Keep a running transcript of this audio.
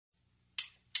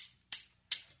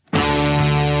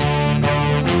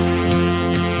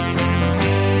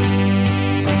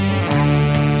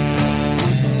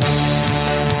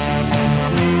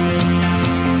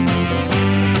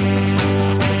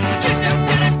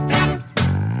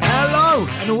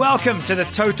and welcome to the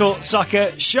Total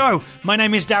Soccer Show. My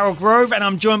name is Daryl Grove, and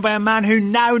I'm joined by a man who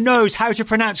now knows how to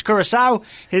pronounce Curacao.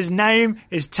 His name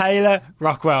is Taylor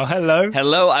Rockwell. Hello.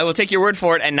 Hello. I will take your word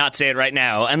for it and not say it right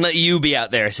now, and let you be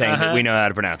out there saying that we know how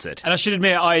to pronounce it. And I should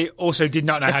admit, I also did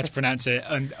not know how to pronounce it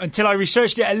until I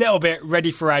researched it a little bit,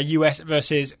 ready for our US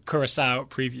versus Curacao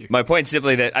preview. My point is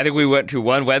simply that I think we went to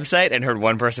one website and heard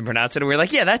one person pronounce it, and we were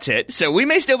like, yeah, that's it. So we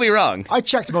may still be wrong. I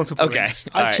checked multiple links.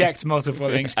 I checked multiple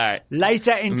links. All right.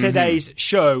 Later in today's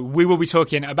show, we will be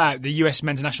talking about the US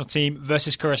men's national team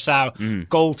versus Curacao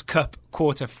Gold Cup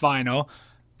quarter-final.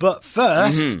 But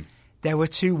first, there were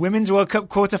two Women's World Cup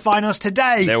quarter-finals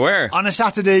today. There were. On a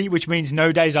Saturday, which means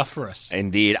no days off for us.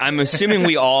 Indeed. I'm assuming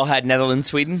we all had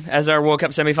Netherlands-Sweden as our World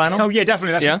Cup semi-final? Oh, yeah,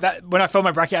 definitely. That, when I filled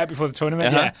my bracket out before the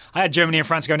tournament, I had Germany and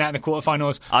France going out in the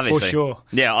quarterfinals. Obviously. For sure.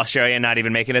 Yeah, Australia not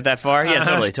even making it that far. Yeah,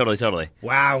 totally.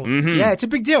 Wow. Yeah, it's a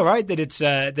big deal, right, that it's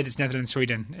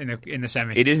Netherlands-Sweden in the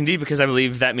semi. It is indeed, because I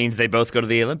believe that means they both go to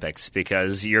the Olympics,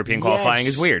 because European qualifying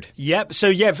is weird. Yep. So,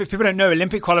 yeah, if people don't know,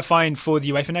 Olympic qualifying for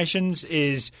the UEFA nations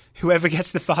is whoever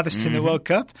gets the farthest in the World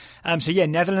Cup.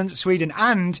 Netherlands, Sweden,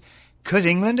 and because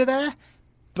England are there,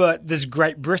 but there's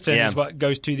Great Britain is what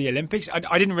goes to the Olympics.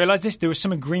 I didn't realise this. There was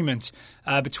some agreement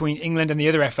between England and the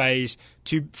other FAs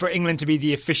for England to be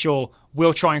the official,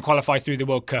 we'll try and qualify through the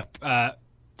World Cup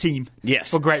team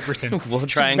for Great Britain. We'll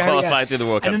try and qualify through the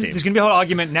World Cup team. There's going to be a whole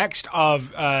argument next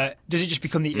of does it just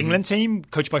become the England team,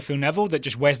 coached by Phil Neville, that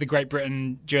just wears the Great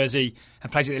Britain jersey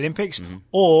and plays at the Olympics?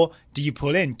 Or do you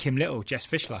pull in Kim Little, Jess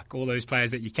Fishlock, all those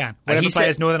players that you can? Whatever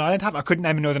players Northern Ireland have. I couldn't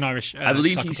name a Northern Irish I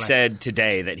believe he player. said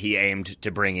today that he aimed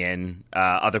to bring in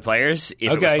other players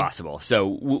if it was possible. So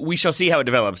we shall see how it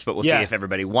develops, but we'll see if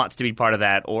everybody wants to be part of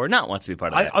that or not wants to be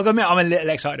part of that. I'll admit, I'm a little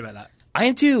excited about that. I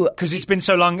am too. Because it's been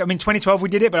so long. I mean, 2012 we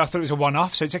did it, but I thought it was a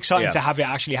one-off, so it's exciting to have it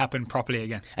actually happen properly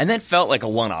again. And that felt like a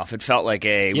one-off. It felt like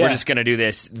we're just going to do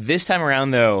this. This time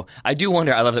around, though, I do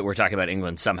wonder, I love that we're talking about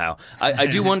England somehow. I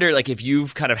do wonder, like, if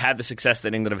you've kind of had the success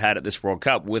that England have had at this World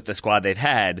Cup with the squad they've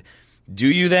had, do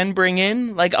you then bring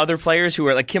in, like, other players who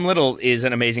are, like, Kim Little is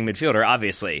an amazing midfielder,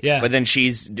 obviously. Yeah. But then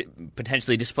she's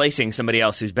potentially displacing somebody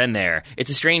else who's been there.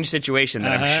 It's a strange situation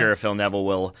that I'm sure Phil Neville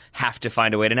will have to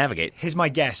find a way to navigate. Here's my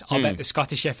guess. I'll bet the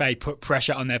Scottish FA put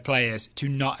pressure on their players to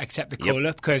not accept the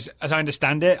call-up because, as I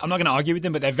understand it, I'm not going to argue with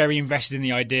them, but they're very invested in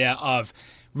the idea of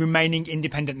remaining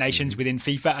independent nations within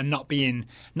FIFA and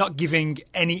not giving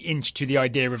any inch to the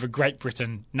idea of a Great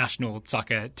Britain national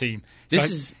soccer team.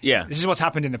 This is what's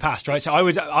happened in the past, right? So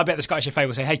I bet the Scottish FA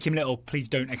will say, "Hey, Kim Little, please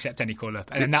don't accept any call up,"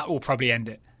 and then that will probably end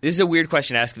it. This is a weird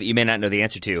question to ask that you may not know the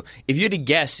answer to. If you had to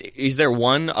guess, is there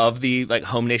one of the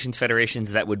home nations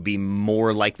federations that would be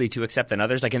more likely to accept than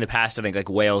others? Like in the past, I think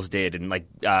Wales did, and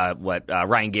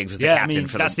Ryan Giggs was the captain.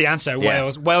 That's the answer.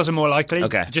 Wales are more likely,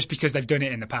 just because they've done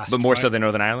it in the past, but more so than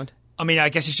Northern Ireland. I mean, I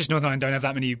guess it's just Northern Ireland don't have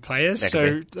that many players,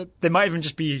 so they might even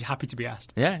just be happy to be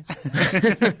asked. Yeah,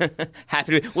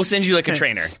 happy to. We'll send you a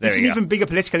trainer. It's an even bigger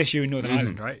political issue in Northern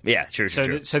Ireland, right? Yeah, true. So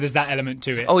there's that element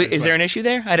to it. Oh, is there an issue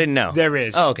there? I didn't know. There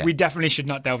is. Oh, okay. We definitely should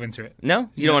not delve into it. No?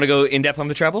 You don't want to go in depth on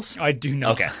the trebles? I do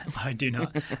not. Okay. I do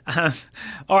not.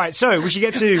 All right, so we should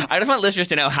get to. I just want listeners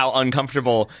to know how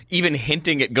uncomfortable even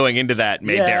hinting at going into that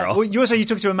made Daryl. Well, you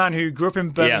talked to a man who grew up in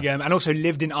Birmingham and also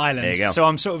lived in Ireland. There you go. So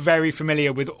I'm sort of very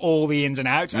familiar with all the ins and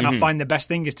outs, and I find the best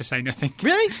thing is to say nothing.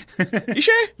 Really? You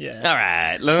sure? Yeah. All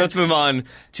right. Let's move on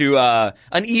to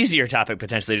an easier topic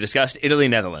potentially to discuss,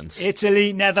 Italy-Netherlands.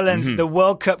 Italy-Netherlands, the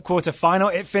World Cup quarter-final.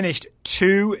 It finished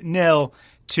 2-0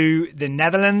 to the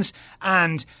Netherlands.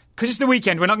 And because it's the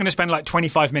weekend, we're not going to spend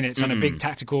 25 minutes on a big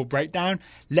tactical breakdown.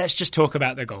 Let's just talk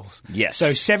about the goals. Yes.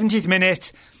 So 70th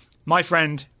minute, my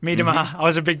friend, Miedema, I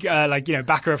was a big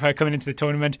backer of her coming into the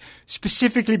tournament,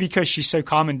 specifically because she's so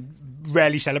calm and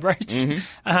rarely celebrates.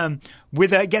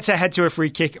 Gets her head to a free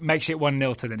kick, makes it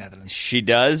 1-0 to the Netherlands. She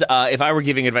does. If I were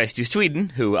giving advice to Sweden,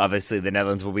 who obviously the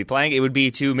Netherlands will be playing, it would be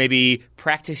to maybe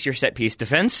practice your set-piece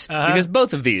defense, because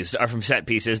both of these are from set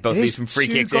pieces, both of these from free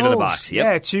kicks into the box. Yep.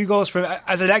 Yeah, 2 goals from,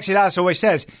 as Alexi Lalas always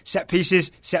says, set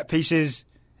pieces.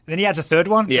 Then he adds a third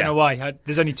one. Don't know why.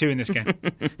 There's only 2 in this game.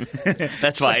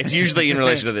 That's why. It's usually in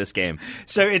relation to this game.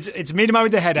 So it's Miedema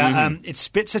with the header. It's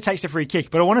Spitzer takes the free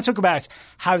kick. But I want to talk about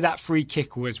how that free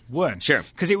kick was won. Sure.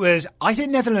 Because it was, I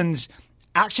think, Netherlands'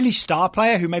 actually star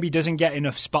player who maybe doesn't get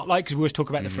enough spotlight, because we always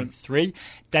talk about the front three,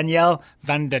 Danielle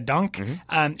van der Donk.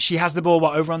 She has the ball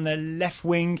over on the left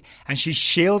wing and she's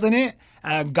shielding it.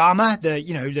 Gama,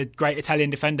 the great Italian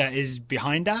defender, is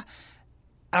behind her.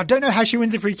 I don't know how she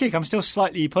wins the free kick. I'm still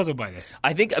slightly puzzled by this.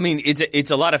 I mean,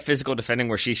 it's a lot of physical defending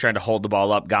where she's trying to hold the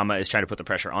ball up. Gama is trying to put the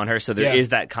pressure on her. So there is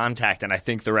that contact, and I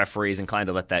think the referee is inclined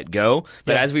to let that go.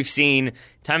 But as we've seen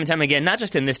time and time again, not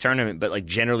just in this tournament, but like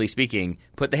generally speaking,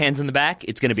 put the hands in the back,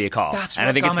 it's going to be a call. That's and what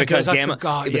I think Gama it's because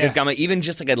does. Gama, even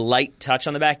just like a light touch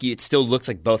on the back, it still looks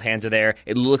like both hands are there.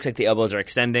 It looks like the elbows are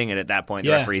extending, and at that point,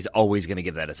 the referee is always going to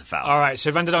give that as a foul. All right, so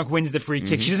Van der Donk wins the free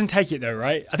kick. She doesn't take it though,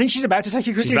 right? I think she's about to take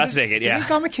it. She's about to take it, Doesn't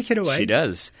Gama kick it away? She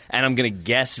does. And I'm going to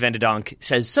guess Van der Donk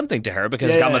says something to her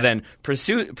because Gama then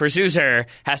pursues her,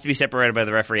 has to be separated by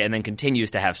the referee, and then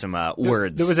continues to have some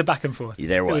words. There was a back and forth.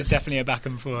 There was definitely a back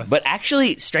and forth. But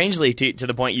actually, strangely, to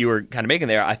the point you were kind of making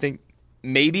there, I think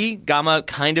maybe Gama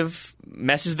kind of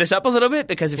messes this up a little bit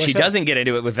because if she doesn't get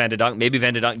into it with Van der Donk, maybe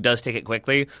Van der Donk does take it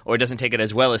quickly or doesn't take it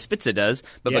as well as Spitze does.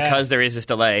 But because there is this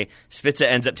delay, Spitze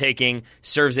ends up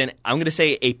serves in, I'm going to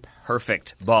say, a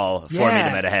perfect ball for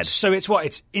Miedema ahead. So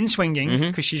it's in swinging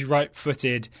because she's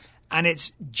right-footed. And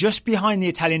it's just behind the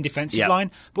Italian defensive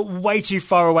line, but way too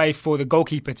far away for the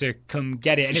goalkeeper to come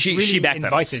get it. And it's really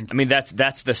inviting. I mean,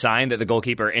 that's the sign that the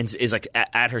goalkeeper is like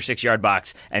at her 6-yard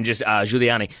box, and just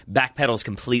Giuliani backpedals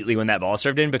completely when that ball is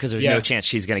served in because there's no chance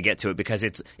she's going to get to it because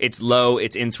it's low,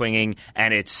 it's in swinging,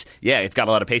 and it's got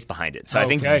a lot of pace behind it. So I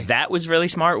think that was really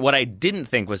smart. What I didn't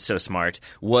think was so smart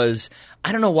was,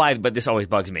 I don't know why, but this always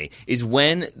bugs me, is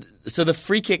so the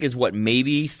free kick is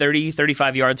maybe 30,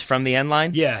 35 yards from the end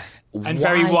line? Yeah. And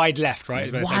very wide left, right?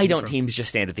 Why don't teams just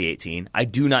stand at the 18? I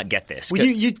do not get this. Will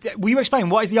you explain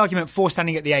what is the argument for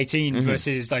standing at the 18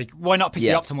 versus why not pick the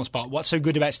optimal spot? What's so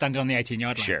good about standing on the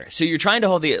 18-yard line? Sure. So you're trying to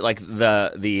hold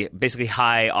the basically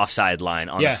high offside line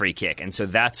on the free kick, and so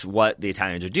that's what the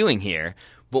Italians are doing here.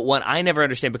 But what I never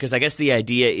understand, because I guess the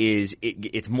idea is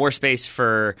it's more space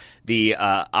for the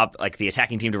the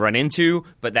attacking team to run into,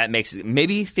 but that makes it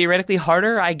maybe theoretically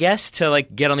harder, I guess, to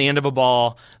get on the end of a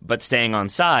ball but staying on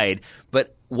side.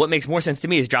 But what makes more sense to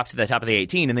me is drop to the top of the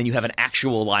 18, and then you have an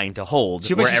actual line to hold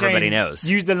where everybody knows.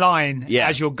 Use the line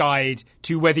as your guide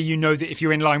to whether you know that if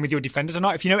you're in line with your defenders or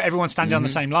not. If you know everyone's standing on the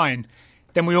same line,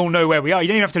 then we all know where we are. You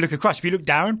don't even have to look across. If you look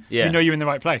down, you know you're in the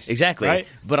right place. Exactly. Right?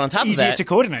 But on top of that, easier to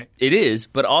coordinate. It is,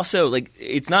 but also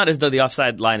it's not as though the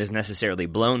offside line is necessarily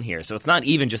blown here. So it's not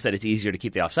even just that it's easier to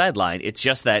keep the offside line. It's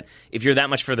just that if you're that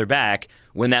much further back,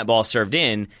 when that ball's served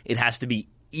in, it has to be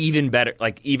even better,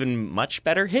 even much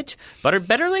better hit,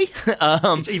 betterly.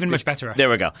 It's even much better. There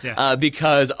we go. Yeah.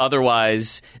 Because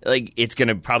otherwise, it's going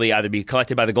to probably either be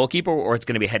collected by the goalkeeper or it's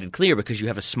going to be headed clear because you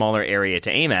have a smaller area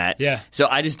to aim at. Yeah. So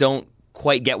I just don't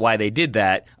quite get why they did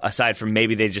that, aside from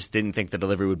maybe they just didn't think the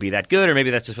delivery would be that good, or maybe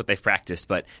that's just what they've practiced,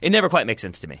 but it never quite makes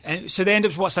sense to me. And so they end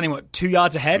up standing 2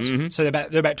 yards ahead, so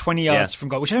they're about 20 yards from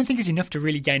goal, which I don't think is enough to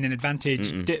really gain an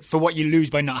advantage for what you lose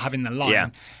by not having the line. Yeah.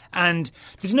 And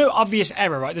there's no obvious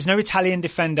error, right? There's no Italian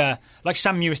defender like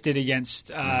Sam Mewis did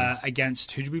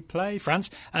against who did we play? France.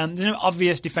 There's no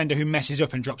obvious defender who messes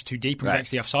up and drops too deep and breaks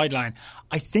the offside line.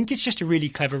 I think it's just a really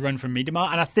clever run from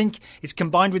Miedema, and I think it's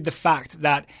combined with the fact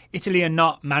that Italy are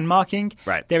not man marking.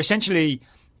 Right. They're essentially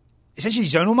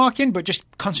zonal marking, but just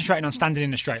concentrating on standing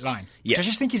in a straight line. Yes. Which I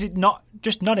just think is not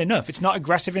enough. It's not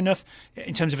aggressive enough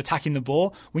in terms of attacking the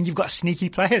ball when you've got sneaky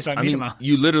players like Miedema.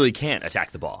 You literally can't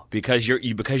attack the ball because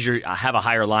you have a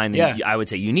higher line than I would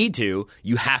say you need to.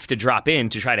 You have to drop in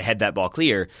to try to head that ball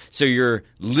clear. So you're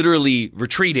literally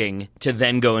retreating to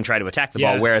then go and try to attack the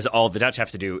ball, whereas all the Dutch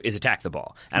have to do is attack the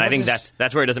ball. And I think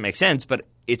that's where it doesn't make sense, but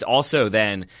it's also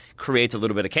then creates a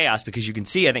little bit of chaos because you can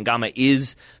see, I think Gama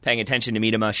is paying attention to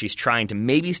Miedema. She's trying to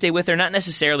maybe stay with her, not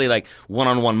necessarily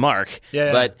one-on-one mark,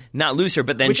 but not lose her.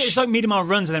 But then it's like Miedema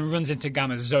runs and then runs into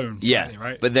Gama's zone slightly,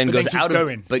 right? But then goes out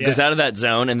of that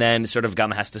zone, and then sort of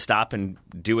Gama has to stop and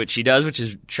do what she does, which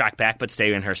is track back but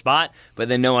stay in her spot. But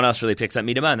then no one else really picks up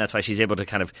Miedema, and that's why she's able to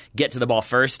kind of get to the ball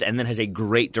first, and then has a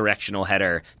great directional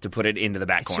header to put it into the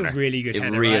back corner. It's a really good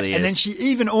header, really is. And then she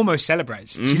even almost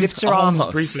celebrates. She lifts her arms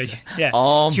briefly. Yeah,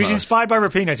 almost. She was inspired by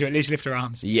Rapinoe to at least lift her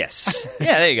arms. Yes.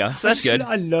 Yeah, there you go. So that's good.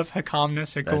 I love her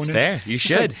calmness, her coolness. That's fair. You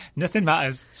should. Nothing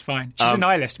matters. It's fine. She's a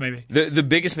nihilist, maybe. The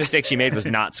biggest mistake she made was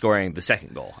not scoring the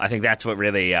second goal. I think that's what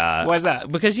really... Why is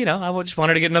that? Because, I just want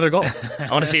her to get another goal. I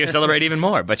want to see her celebrate even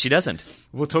more, but she doesn't.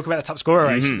 We'll talk about the top scorer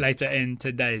race later in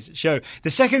today's show. The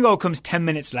second goal comes 10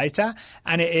 minutes later,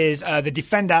 and it is the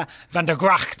defender, Van der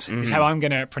Gracht, is how I'm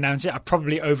going to pronounce it. I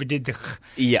probably overdid the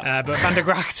but Van der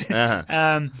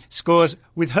Gracht scores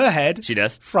with her head. She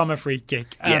does. From a free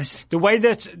kick. Yes. The way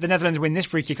that the Netherlands win this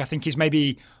free kick, kick, I think, is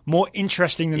maybe more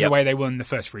interesting than the way they won the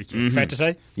first free kick. Fair to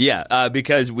say? Yeah,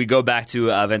 because we go back to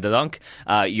Van de Donk,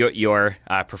 your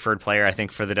preferred player, I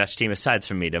think, for the Dutch team, aside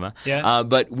from Miedema. Yeah.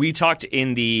 But we talked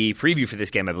in the preview for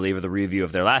this game, I believe, or the review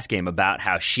of their last game, about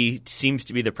how she seems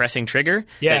to be the pressing trigger.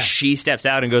 Yeah. That she steps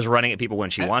out and goes running at people when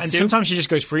she wants and to. Sometimes she just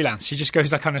goes freelance. She just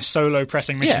goes like on a solo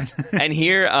pressing mission. Yeah. And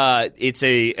here, it's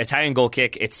a Italian goal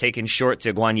kick. It's taken short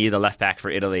to Guagny, the left back for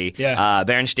Italy. Yeah.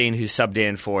 Berenstain, who's subbed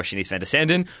in for Shanice van de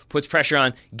Sanden, puts pressure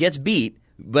on, gets beat.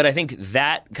 But I think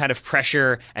that kind of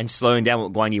pressure and slowing down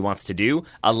what Guagny wants to do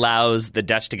allows the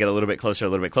Dutch to get a little bit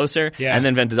closer. Yeah. And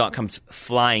then Van de Donk comes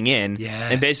flying in. Yeah.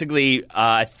 And basically,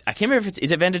 I can't remember if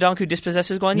is it Van de Donk who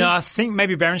dispossesses Guagny? No, I think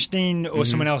maybe Berenstain or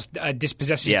someone else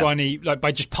dispossesses Guagny like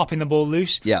by just popping the ball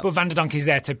loose. Yeah. But Van de Donk is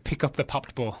there to pick up the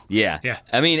popped ball. Yeah. Yeah.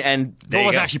 I mean, and The ball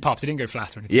wasn't actually popped. It didn't go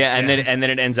flat or anything. Yeah, and then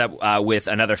it ends up with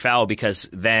another foul because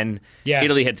then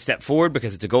Italy had stepped forward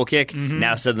because it's a goal kick.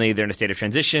 Now suddenly they're in a state of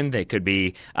transition. They could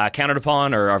be countered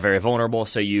upon or are very vulnerable.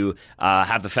 So you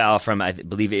have the foul from, I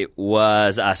believe it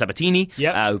was Sabatini,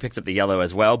 who picks up the yellow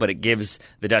as well. But it gives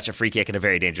the Dutch a free kick in a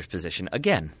very dangerous position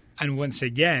again. And once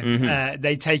again,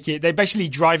 they take it. They basically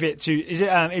drive it to. Is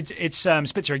it? It's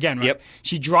Spitzer again, right? Yep.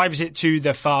 She drives it to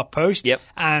the far post. Yep.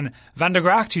 And Van der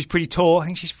Gracht, who's pretty tall, I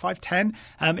think she's 5'10",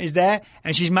 is there,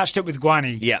 and she's matched up with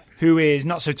Guagny, who is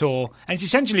not so tall. And it's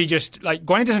essentially just like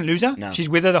Guagny doesn't lose her. No. She's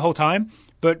with her the whole time,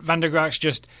 but Van der Gracht's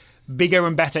just bigger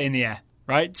and better in the air.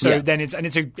 Right, so then it's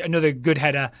another good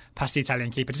header past the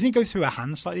Italian keeper. Doesn't he go through her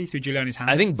hands slightly, through Giuliani's hands?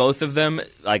 I think both of them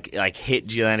like hit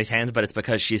Giuliani's hands, but it's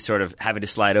because she's sort of having to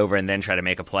slide over and then try to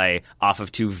make a play off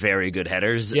of two very good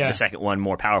headers. Yeah. The second one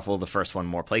more powerful, the first one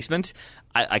more placement.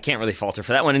 I can't really fault her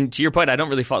for that one. And to your point, I don't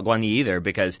really fault Guagny either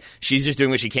because she's just doing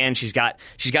what she can. She's got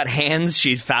hands.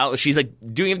 She's like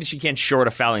doing everything she can short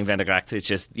of fouling Van der Gracht. It's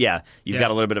just you've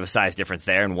got a little bit of a size difference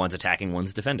there, and one's attacking,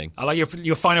 one's defending. I like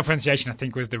your final pronunciation. I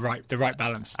think was the right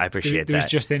balance. I appreciate there that.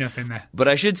 was just enough in there. But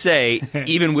I should say,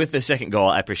 even with the second goal,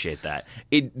 I appreciate that.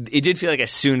 It did feel like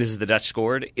as soon as the Dutch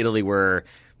scored, Italy were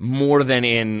more than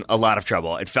in a lot of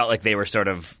trouble. It felt like they were sort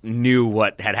of knew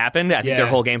what had happened. I think their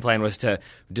whole game plan was to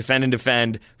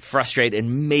defend, frustrate,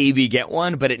 and maybe get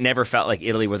one, but it never felt like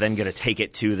Italy were then going to take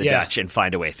it to the Dutch and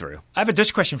find a way through. I have a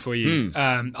Dutch question for you.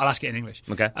 I'll ask it in English.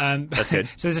 Okay, that's good.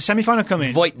 So there's a semi-final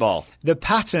coming. Voetbal. The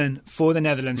pattern for the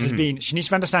Netherlands has been Shanice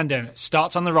van der Sanden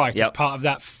starts on the right as part of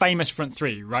that famous front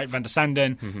three, right? Van der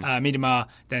Sanden, Miedema,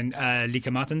 then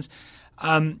Lieke Martens.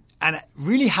 And it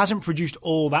really hasn't produced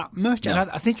all that much. No. And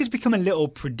I think it's become a little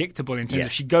predictable in terms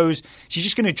of she's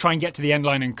just going to try and get to the end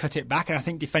line and cut it back. And I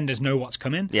think defenders know what's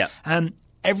coming. Yeah.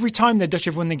 Every time the Dutch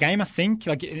have won the game, I think,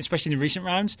 like especially in the recent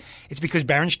rounds, it's because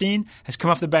Berenstain has come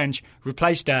off the bench,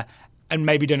 replaced her, and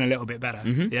maybe done a little bit better.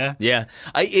 Yeah.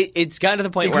 It's gotten to the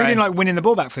point including where like winning the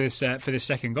ball back for this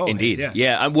second goal. Indeed.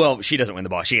 Yeah. Well, she doesn't win the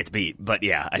ball; she gets beat. But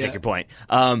I take your point.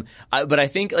 But I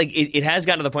think like it has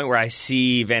gotten to the point where I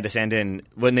see Van de Sanden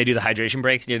when they do the hydration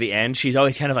breaks near the end. She's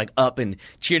always kind of like up and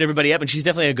cheered everybody up, and she's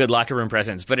definitely a good locker room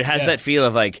presence. But it has that feel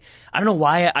of like I don't know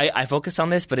why I focus on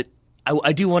this, but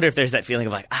I do wonder if there's that feeling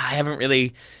of like I haven't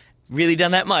really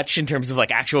done that much in terms of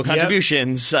like actual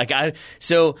contributions.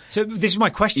 So this is my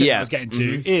question I was getting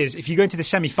to is if you go into the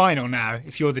semi-final now,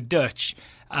 if you're the Dutch,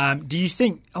 do you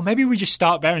think, maybe we just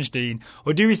start Berenstain,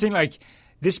 or do we think like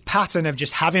this pattern of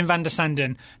just having Van der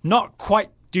Sanden not quite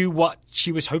do what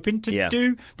she was hoping to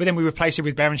do, but then we replace it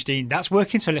with Berenstain, that's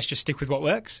working, so let's just stick with what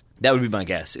works? That would be my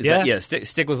guess.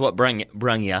 Stick with what brung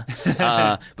you.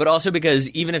 But also because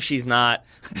even if she's not...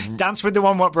 Dance with the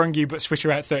one what brung you, but switch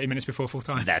her out 30 minutes before full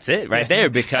time. That's it right there,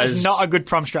 because... That's not a good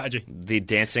prom strategy. The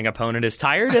dancing opponent is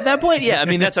tired at that point? Yeah, I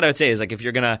mean, that's what I would say is like if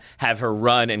you're going to have her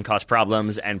run and cause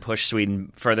problems and push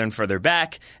Sweden further and further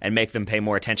back and make them pay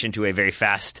more attention to a very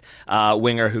fast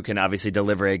winger who can obviously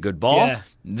deliver a good ball,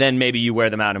 then maybe you wear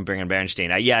them out and bring in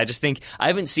Berenstain. I just think...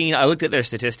 I looked at their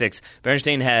statistics.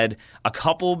 Berenstain had a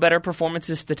couple better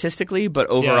performances statistically, but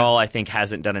overall I think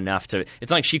hasn't done enough to...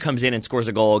 It's not like she comes in and scores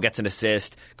a goal, gets an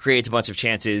assist, creates a bunch of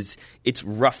chances. It's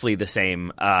roughly the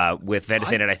same with Van de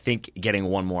Sanden, and I think getting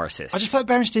one more assist. I just feel like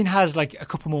Berenstain has like a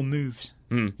couple more moves.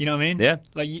 You know what I mean? Yeah.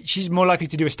 Like she's more likely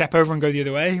to do a step over and go the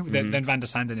other way than Van der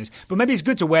Sanden is. But maybe it's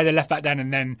good to wear the left back down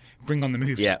and then bring on the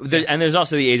moves. Yeah. And there's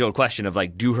also the age-old question of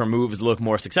like, do her moves look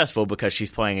more successful because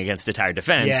she's playing against the tired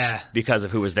defense because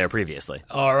of who was there previously?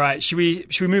 All right. Should we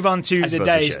move on to the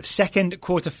day's second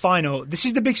quarter final? This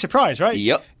is the big surprise, right?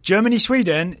 Yep.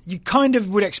 Germany-Sweden. You kind of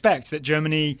would expect that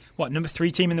Germany, number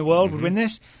 3 team in the world, would win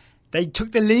this. They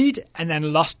took the lead and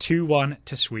then lost 2-1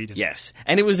 to Sweden. Yes,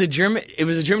 and it was a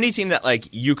Germany team that like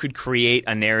you could create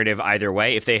a narrative either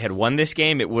way. If they had won this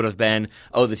game, it would have been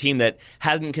the team that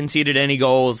hasn't conceded any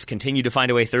goals, continued to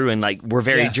find a way through, and like we're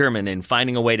very German in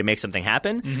finding a way to make something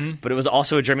happen. Mm-hmm. But it was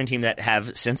also a German team that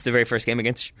have since the very first game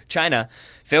against China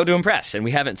failed to impress, and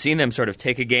we haven't seen them sort of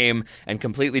take a game and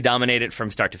completely dominate it from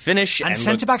start to finish. And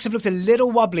centre backs have looked a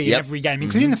little wobbly in every game,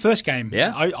 including the first game.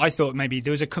 Yeah. I thought maybe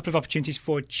there was a couple of opportunities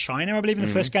for China, I believe, in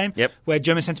the first game, where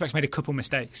German centre-backs made a couple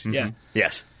mistakes. Mm-hmm. Yeah.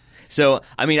 Yes. So,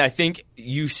 I mean, I think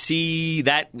you see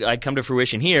that come to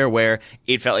fruition here where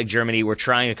it felt like Germany were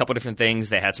trying a couple different things.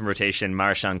 They had some rotation.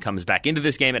 Marchand comes back into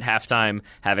this game at halftime,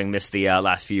 having missed the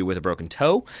last few with a broken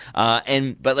toe.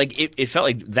 But like it felt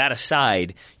like that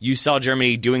aside, you saw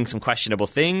Germany doing some questionable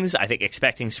things. I think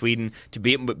expecting Sweden to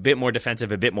be a bit more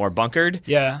defensive, a bit more bunkered.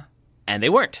 Yeah. And they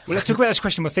weren't. Well, let's talk about those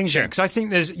questionable things here, because I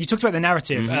think you talked about the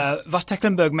narrative. Vos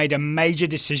Tecklenburg made a major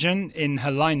decision in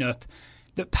her lineup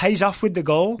that pays off with the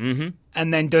goal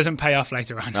and then doesn't pay off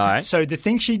later on. All right. So the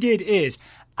thing she did is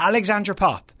Alexandra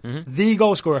Popp, the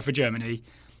goal scorer for Germany,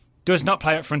 does not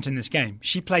play up front in this game.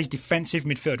 She plays defensive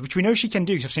midfield, which we know she can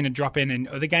do because I've seen her drop in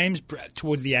other games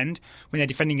towards the end when they're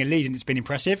defending a lead, and it's been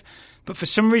impressive. But for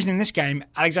some reason in this game,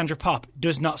 Alexandra Popp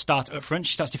does not start up front.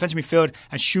 She starts defensive midfield,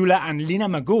 and Schüller and Lina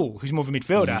Magul, who's more of a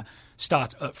midfielder,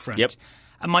 start up front. Yep.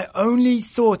 And my only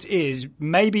thought is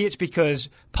maybe it's because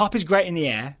Popp is great in the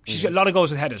air. She's got a lot of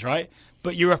goals with headers, right?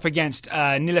 But you're up against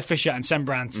Nilla Fischer and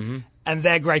Sembrant, and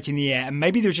they're great in the air. And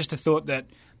maybe there was just a thought that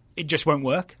it just won't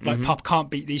work. Like Popp can't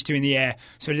beat these two in the air,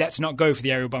 so let's not go for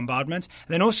the aerial bombardment.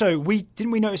 And then also,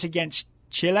 didn't we notice against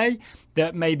Chile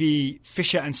that maybe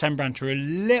Fischer and Sembrant are a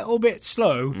little bit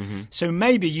slow, so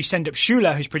maybe you send up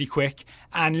Schüller, who's pretty quick,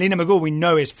 and Lina Magul we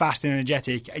know is fast and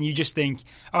energetic, and you just think,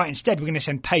 all right, instead we're going to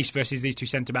send pace versus these two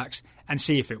centre-backs and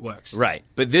see if it works. Right,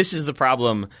 but this is the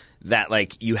problem that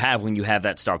like you have when you have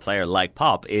that star player like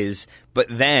Popp is, but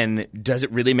then does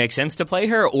it really make sense to play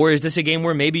her, or is this a game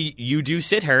where maybe you do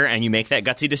sit her and you make that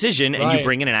gutsy decision and you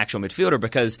bring in an actual midfielder?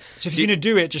 Because so if you're going to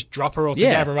do it, just drop her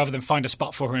altogether rather than find a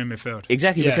spot for her in midfield.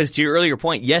 Exactly, because to your earlier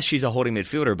point, yes, she's a holding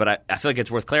midfielder, but I feel like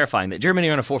it's worth clarifying that Germany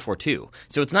are on a 4-4-2,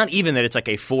 so it's not even that it's like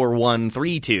a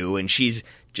 4-1-3-2 and she's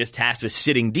just tasked with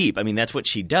sitting deep. I mean, that's what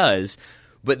she does.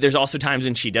 But there's also times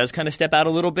when she does kind of step out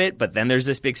a little bit, but then there's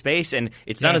this big space, and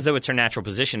it's not as though it's her natural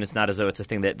position. It's not as though it's a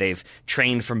thing that they've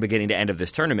trained from beginning to end of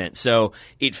this tournament. So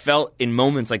it felt in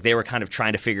moments like they were kind of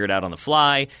trying to figure it out on the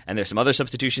fly, and there's some other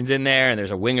substitutions in there, and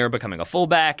there's a winger becoming a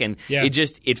fullback, and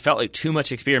it felt like too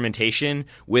much experimentation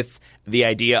with the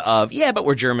idea of, but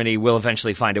we're Germany, we'll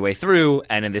eventually find a way through,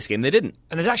 and in this game they didn't.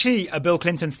 And there's actually a Bill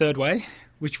Clinton third way,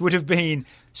 which would have been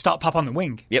start Popp on the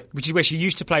wing. Yep. Which is where she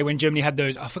used to play when Germany had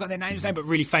those, I forgot their names now, but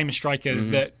really famous strikers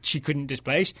that she couldn't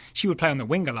displace. She would play on the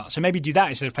wing a lot. So maybe do that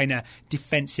instead of playing a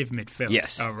defensive midfield.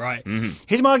 Yes. All right.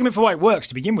 Here's my argument for why it works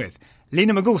to begin with.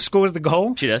 Lina Magul scores the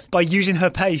goal. She does. By using her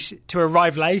pace to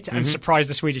arrive late and surprise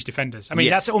the Swedish defenders. I mean,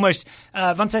 that's almost...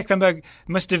 Vos Tecklenburg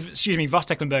must have been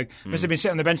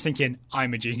sitting on the bench thinking,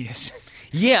 I'm a genius.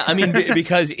 Yeah, I mean,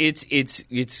 because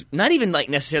it's not even like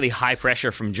necessarily high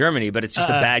pressure from Germany, but it's just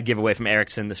a bad giveaway from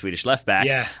Eriksson, the Swedish left back.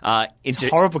 Yeah, it's a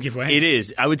horrible giveaway. It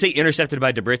is. I would say intercepted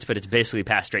by De Bruyne, but it's basically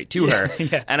passed straight to her.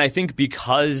 Yeah. And I think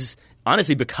because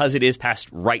it is passed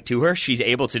right to her, she's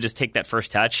able to just take that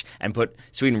first touch and put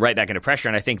Sweden right back into pressure.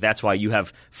 And I think that's why you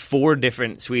have 4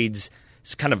 different Swedes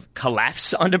kind of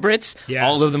collapse onto Brits. Yeah.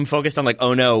 All of them focused on like,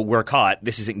 oh no, we're caught.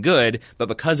 This isn't good. But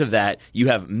because of that, you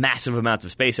have massive amounts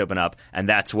of space open up, and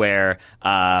that's where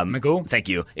Magul, thank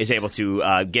you, is able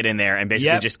to get in there and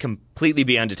basically just completely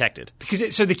be undetected.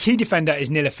 Because so the key defender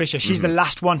is Nilla Fischer. She's the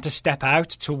last one to step out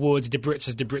towards De Bruyne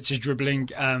as De Bruyne is dribbling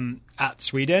at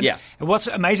Sweden. Yeah. And what's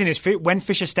amazing is when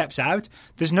Fischer steps out,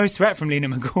 there's no threat from Lina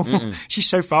Magul. She's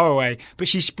so far away, but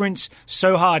she sprints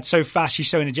so hard, so fast, she's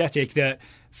so energetic that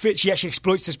she actually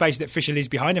exploits the space that Fischer leaves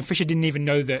behind, and Fischer didn't even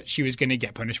know that she was going to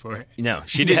get punished for it. No,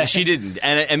 she didn't. She didn't.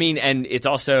 And I mean, and it's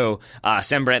also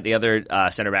Sembrant, the other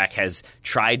center back, has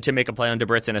tried to make a play on De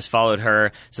Bruyne and has followed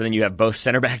her. So then you have both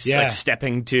center backs like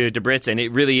stepping to De Bruyne, and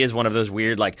it really is one of those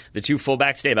weird, like the 2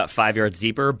 fullbacks stay about 5 yards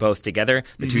deeper, both together.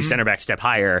 The 2 center backs step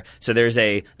higher, so there's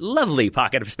a lovely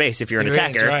pocket of space if you're an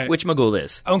attacker, which Magul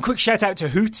is. Oh, and quick shout out to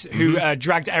Hoot, who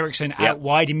dragged Eriksson out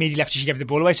wide immediately after she gave the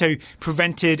ball away, so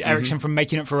prevented Eriksson from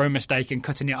making up for her own mistake and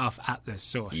cutting it off at the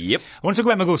source. Yep. I want to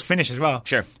talk about Magul's finish as well.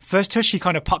 Sure. First touch, she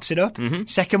kind of pops it up.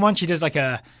 Second one, she does like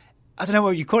I don't know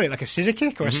what you call it, like a scissor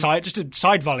kick or a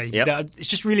side volley. Yep. It's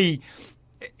just really...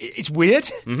 It's weird,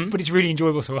 but it's really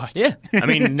enjoyable to watch. Yeah. I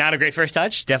mean, not a great first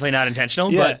touch, definitely not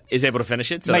intentional, but is able to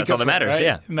finish it, so that's all that matters. Right?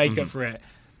 Yeah. Make up for it.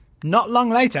 not long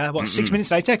later, 6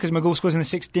 minutes later, because Magull scores in the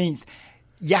 16th,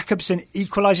 Jakobsen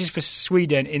equalises for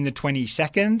Sweden in the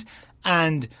 22nd,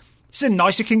 and it's a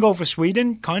nice-looking goal for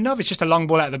Sweden, kind of. It's just a long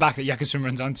ball out of the back that Jakobsen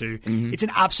runs onto. It's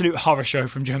an absolute horror show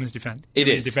from Germany's defence. It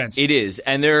is.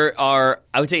 And there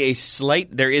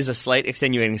is a slight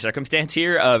extenuating circumstance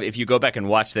here of, if you go back and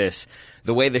watch this,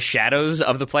 the way the shadows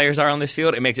of the players are on this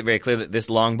field, it makes it very clear that this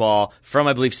long ball from,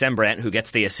 I believe, Sembrant, who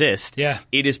gets the assist,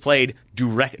 it is played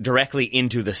directly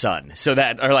into the sun. So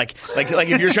that, or like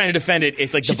if you're trying to defend it,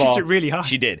 it's like the ball. She keeps it really high.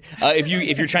 She did. If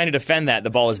you're trying to defend that, the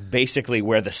ball is basically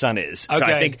where the sun is. So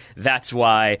I think that's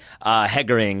why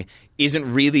Hegering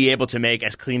isn't really able to make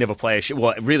as clean of a play as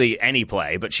really any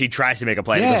play, but she tries to make a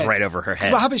play that goes right over her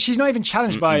head. What happens? She's not even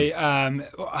challenged by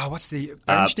what's the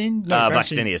Bernstein?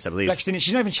 Blackstenius, I believe.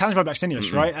 She's not even challenged by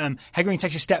Blackstenius, right? Hegering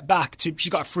takes a step back. She's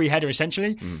got a free header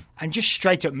essentially, and just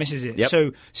straight up misses it.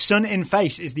 So sun in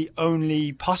face is the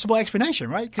only possible explanation,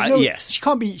 right? Yes,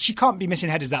 she can't be missing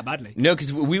headers that badly. No,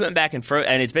 because we went back and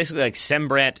it's basically like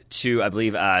Sembrant to, I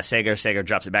believe, Sager. Sager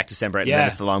drops it back to Sembrant, and then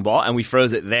it's the long ball, and we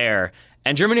froze it there.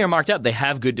 And Germany are marked up. They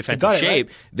have good defensive shape.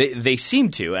 Right. They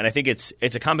seem to, and I think it's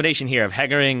a combination here of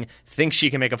Hegering thinks she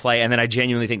can make a play, and then I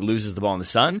genuinely think loses the ball in the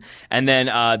sun. And then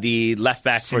the left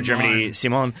back for Germany,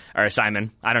 Simon.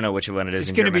 I don't know which one it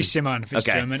is. It's going to be Simon if it's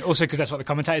German. Also, because that's what the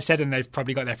commentator said, and they've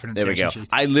probably got their pronunciation. There we go. Sheet.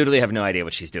 I literally have no idea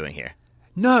what she's doing here.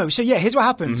 No, so here's what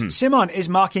happens. Simon is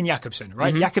marking Jakobsen,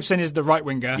 right? Jakobsen is the right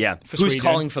winger for Sweden. Who's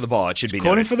calling for the ball, it should be noted.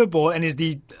 Calling for the ball and is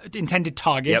the intended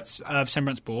target of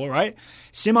Sembrant's ball, right?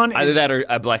 Simon either that or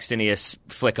a Blackstenius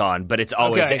flick on, but it's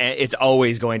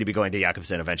always going to be going to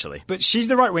Jakobsen eventually. But she's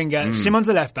the right winger, Simon's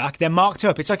the left back, they're marked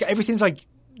up. It's like everything's like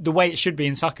the way it should be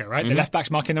in soccer, right? The left back's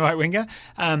marking the right winger.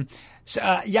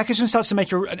 Jakobsen starts to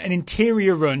make an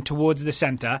interior run towards the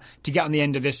centre to get on the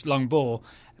end of this long ball.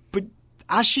 But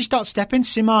as she starts stepping,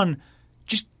 Simon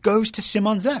just goes to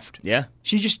Simon's left. Yeah.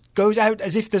 She just goes out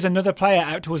as if there's another player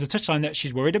out towards the touchline that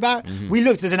she's worried about. We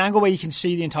looked, there's an angle where you can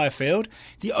see the entire field.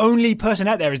 The only person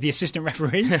out there is the assistant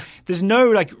referee. There's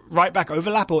no right back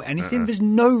overlap or anything. There's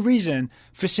no reason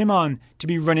for Simon to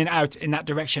be running out in that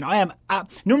direction.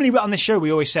 Normally on this show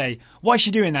we always say, why is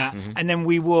she doing that? And then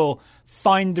we will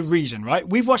find the reason, right?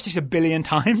 We've watched this a billion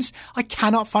times. I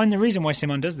cannot find the reason why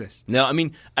Simon does this. No, I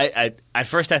mean, I at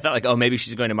first I thought maybe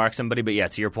she's going to mark somebody,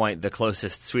 but to your point, the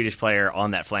closest Swedish player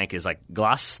on that flank is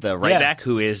Glass, the right back,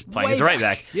 who is playing as a right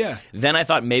back. Yeah. Then I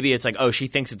thought maybe it's she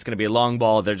thinks it's going to be a long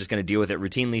ball. They're just going to deal with it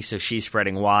routinely, so she's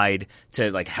spreading wide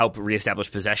to help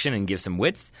reestablish possession and give some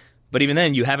width. But even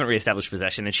then, you haven't reestablished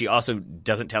possession, and she also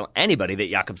doesn't tell anybody that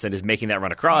Jakobsen is making that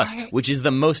run across, which is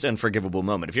the most unforgivable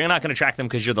moment. If you're not going to track them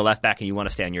because you're the left back and you want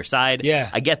to stay on your side,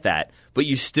 I get that. But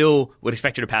you still would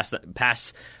expect her to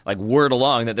pass word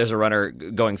along that there's a runner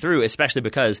going through, especially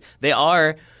because they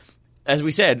are, as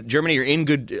we said, Germany are in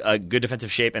good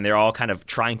defensive shape, and they're all kind of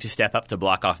trying to step up to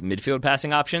block off midfield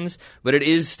passing options. But it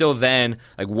is still then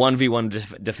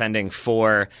 1v1 defending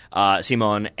for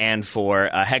Simon and for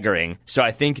Hegering. So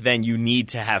I think then you need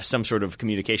to have some sort of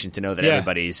communication to know that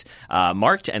everybody's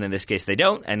marked, and in this case they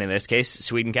don't, and in this case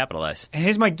Sweden capitalize. And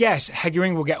here's my guess: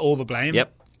 Hegering will get all the blame.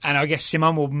 Yep. And I guess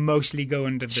Simon will mostly go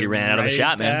under the... She ran out of the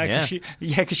shot, man.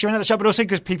 Because she ran out of the shot, but also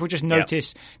because people just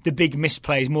notice the big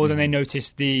misplays more than they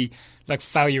notice the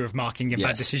failure of marking and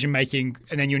bad decision-making,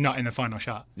 and then you're not in the final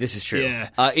shot. This is true. Yeah.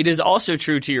 It is also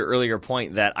true to your earlier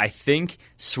point that I think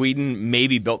Sweden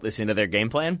maybe built this into their game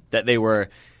plan, that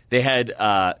they had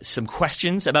some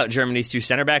questions about Germany's two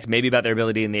center backs, maybe about their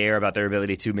ability in the air, about their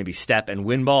ability to maybe step and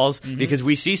win balls, because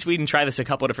we see Sweden try this a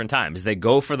couple of different times. They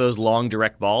go for those long,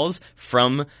 direct balls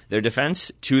from their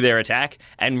defense to their attack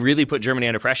and really put Germany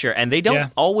under pressure. And they don't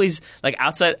always,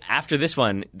 outside after this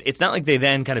one, it's not like they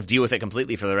then kind of deal with it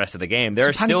completely for the rest of the game. There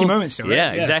are still moments still, right?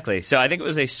 Yeah, exactly. So I think it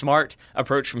was a smart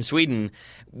approach from Sweden,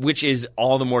 which is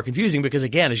all the more confusing because,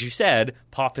 again, as you said,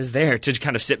 Pop is there to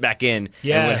kind of sit back in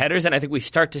and win headers. And I think we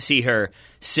start to see her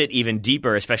sit even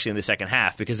deeper, especially in the second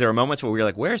half, because there were moments where we were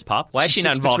like, where's Pop? Why is she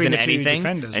not involved in anything?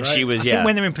 And she was, I think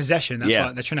when they're in possession, that's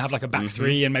why they're trying to have a back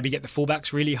three and maybe get the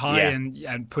fullbacks really high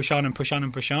and push on and push on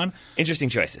and push on. Interesting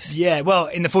choices. Yeah, well,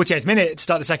 in the 48th minute, to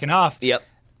start the second half,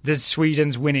 there's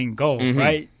Sweden's winning goal,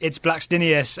 right? It's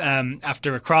Blackstenius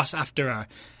after a cross, after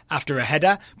a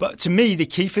header. But to me, the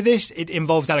key for this, it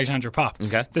involves Alexandra Pop.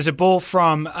 Okay. There's a ball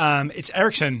from, it's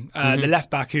Eriksson, the left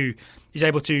back, who is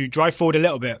able to drive forward a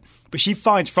little bit. But she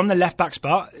finds, from the left back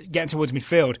spot, getting towards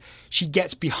midfield, she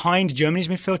gets behind Germany's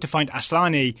midfield to find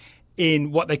Aslani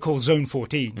in what they call zone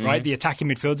 14, right? The attacking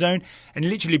midfield zone. And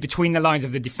literally between the lines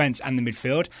of the defence and the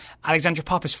midfield, Alexandra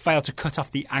Popp has failed to cut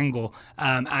off the angle.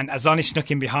 And Aslani snuck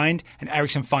in behind, and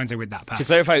Eriksson finds her with that pass. To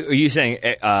clarify, are you saying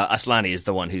Aslani is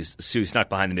the one who snuck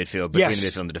behind the midfield, between the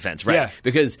midfield and the defence? Right. Yeah.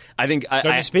 Because I think...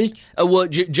 Don't speak? Well,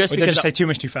 just because... Did I say too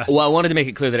much too fast? Well, I wanted to make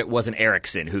it clear that it wasn't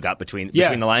Eriksson who got between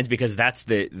the lines, because that's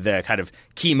the kind of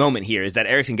key moment here, is that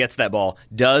Eriksson gets that ball,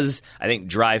 does, I think,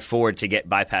 drive forward to get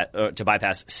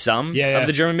bypass some of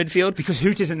the German midfield. Because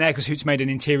Hoot isn't there, because Hoot's made an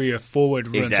interior forward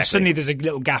run. Exactly. So suddenly there's a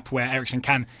little gap where Eriksson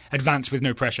can advance with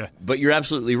no pressure. But you're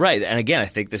absolutely right. And again, I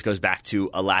think this goes back to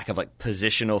a lack of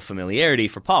positional familiarity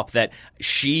for Popp, that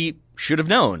she should have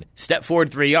known. Step forward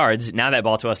 3 yards. Now that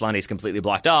ball to Aslani is completely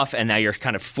blocked off, and now you're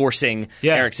kind of forcing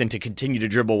Eriksson to continue to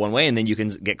dribble one way, and then you can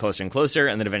get closer and closer,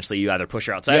 and then eventually you either push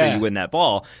her outside or you win that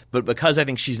ball. But because I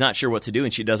think she's not sure what to do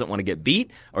and she doesn't want to get beat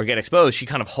or get exposed, she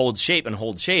kind of holds shape,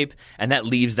 and that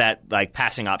leaves that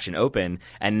passing option open.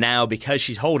 And now because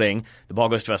she's holding, the ball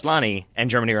goes to Aslani, and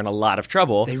Germany are in a lot of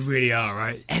trouble. They really are,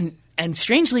 right? And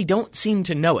strangely don't seem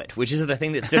to know it, which is the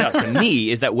thing that stood out to me,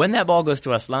 is that when that ball goes to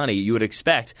Aslani, you would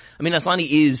expect... I mean, Aslani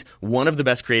is one of the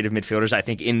best creative midfielders, I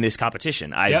think, in this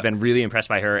competition. I've been really impressed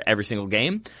by her every single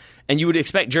game. And you would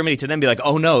expect Germany to then be like,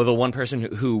 oh no, the one person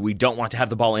who we don't want to have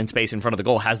the ball in space in front of the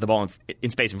goal has the ball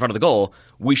in space in front of the goal.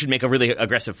 We should make a really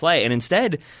aggressive play. And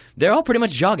instead, they're all pretty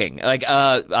much jogging. Like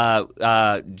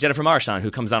Jennifer Marchand,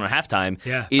 who comes on at halftime,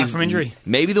 is from injury.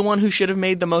 Maybe the one who should have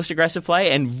made the most aggressive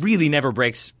play and really never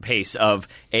breaks pace of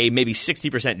a maybe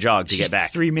 60% jog to get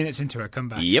back. 3 minutes into her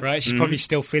comeback, right? She's Mm-hmm. probably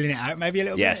still feeling it out maybe a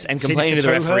little bit. Yes, and complaining to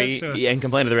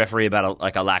the referee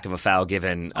about a lack of a foul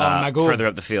given further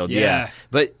up the field. Yeah.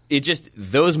 But it just,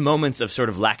 those moments of sort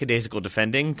of lackadaisical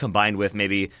defending combined with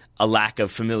maybe a lack of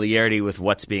familiarity with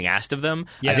what's being asked of them,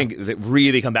 I think that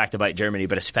really come back to bite Germany,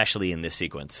 but especially in this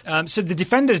sequence. So the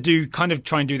defenders do kind of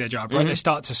try and do their job, right? They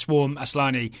start to swarm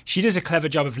Aslani. She does a clever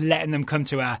job of letting them come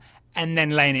to her and then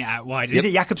laying it out wide. Is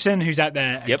it Jakobsen who's out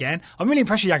there again? I'm really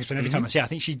impressed with Jakobsen every time I see her. I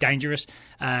think she's dangerous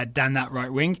down that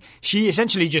right wing. She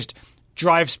essentially just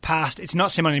drives past. It's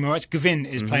not Simon anymore. It's Gavin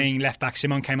is playing left back.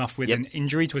 Simon came off with an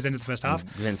injury towards the end of the first half.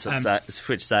 Gavin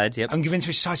switched sides. And Gavin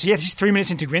switched sides. So this is 3 minutes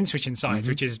into Gavin switching sides,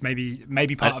 which is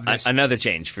maybe part of this. Another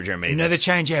change for Germany. Another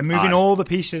change, moving all the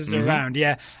pieces around.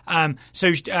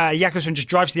 So Jakobsen just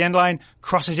drives to the end line,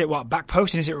 crosses it back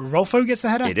post, and is it Rolfo gets the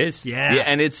header? It is. Yeah,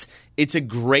 and it's a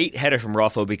great header from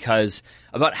Rolfo, because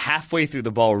about halfway through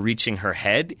the ball reaching her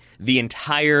head, the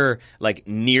entire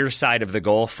near side of the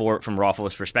goal from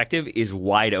Rolfo's perspective is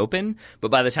wide open.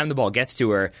 But by the time the ball gets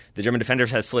to her, the German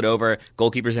defenders have slid over.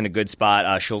 Goalkeeper's in a good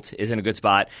spot. Schultz is in a good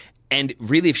spot. And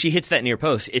really, if she hits that near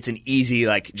post, it's an easy,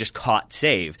 just caught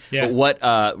save. Yeah. But what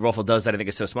Rolfo does that I think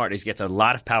is so smart is he gets a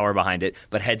lot of power behind it,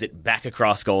 but heads it back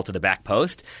across goal to the back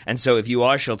post. And so if you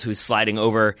are Schultz, who's sliding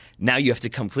over, now you have to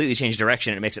completely change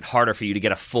direction. It makes it harder for you to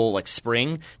get a full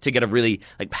spring, to get a really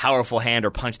powerful hand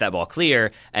or punch that ball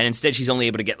clear. And instead, she's only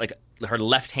able to get her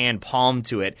left hand palm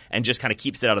to it and just kind of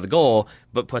keeps it out of the goal,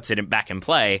 but puts it back in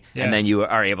play. Yeah. And then you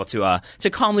are able to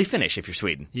calmly finish if you're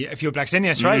Sweden. Yeah, if you're Black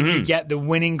Stenius, right? You get the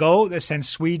winning goal that sends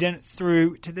Sweden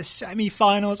through to the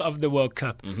semi-finals of the World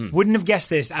Cup. Wouldn't have guessed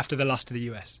this after the loss to the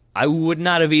US. I would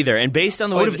not have either. And based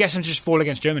on the way... I would have guessed them to just fall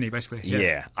against Germany, basically.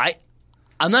 Yeah.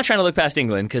 I'm not trying to look past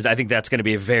England, because I think that's going to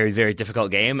be a very, very difficult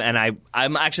game. And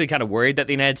I'm actually kind of worried that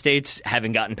the United States,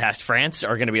 having gotten past France,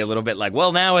 are going to be a little bit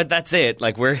well, now that's it.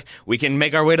 We can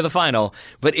make our way to the final.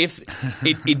 But if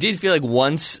it did feel like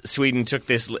once Sweden took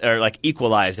this, or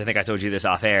equalized, I think I told you this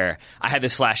off air, I had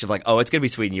this flash of it's going to be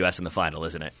Sweden-US in the final,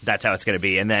 isn't it? That's how it's going to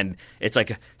be. And then it's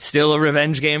still a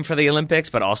revenge game for the Olympics,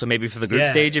 but also maybe for the group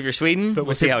stage if you're Sweden. But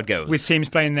we'll see how it goes. With teams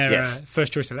playing their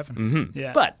first choice 11.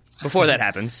 Yeah. But before that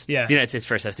happens, the United States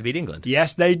first has to beat England.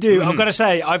 Yes, they do. I've got to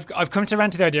say, I've come to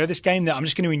around to the idea of this game that I'm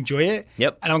just going to enjoy it.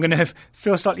 Yep. And I'm going to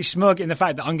feel slightly smug in the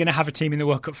fact that I'm going to have a team in the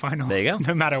World Cup final. There you go.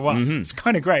 No matter what. It's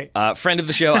kind of great. Friend of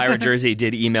the show, Ira Jersey,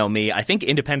 did email me, I think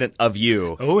independent of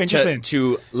you. Oh, interesting.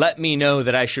 To let me know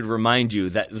that I should remind you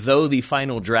that though the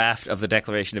final draft of the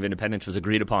Declaration of Independence was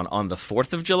agreed upon on the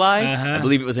 4th of July, I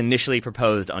believe it was initially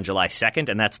proposed on July 2nd,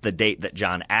 and that's the date that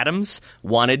John Adams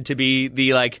wanted to be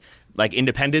the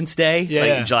Independence Day,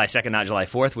 July 2nd, not July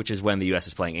 4th, which is when the U.S.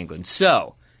 is playing England.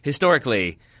 So,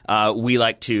 historically, we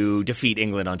like to defeat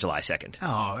England on July 2nd.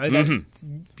 Oh,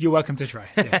 you're welcome to try.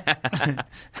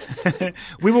 Yeah.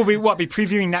 We will be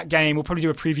previewing that game. We'll probably do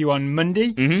a preview on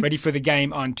Monday, ready for the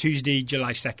game on Tuesday,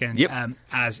 July 2nd,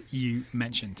 as you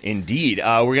mentioned. Indeed.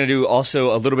 We're going to do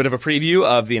also a little bit of a preview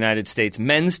of the United States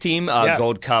men's team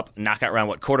Gold Cup knockout round,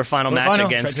 quarterfinal match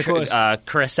against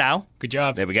Curacao. Good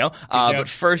job. There we go. But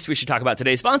first, we should talk about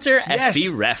today's sponsor,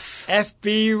 FB Ref.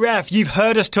 FB Ref. You've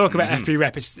heard us talk about FB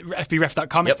Ref. It's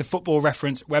FBRef.com. It's the football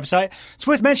reference website. It's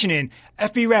worth mentioning,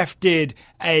 FB Ref did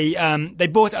they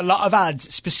bought a lot of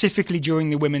ads specifically during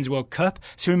the Women's World Cup.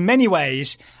 So in many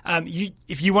ways,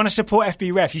 if you want to support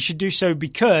FB Ref, you should do so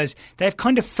because they've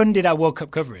kind of funded our World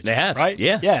Cup coverage. They have. Right?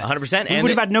 Yeah. 100%. We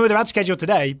would have had no other ad schedule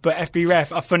today, but FB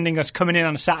Ref are funding us coming in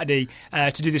on a Saturday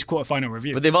to do this quarterfinal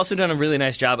review. But they've also done a really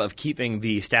nice job of keeping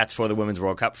the stats for the Women's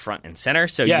World Cup front and center.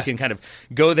 So you can kind of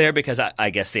go there because I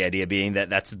guess the idea being that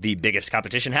that's the biggest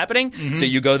competition happening. So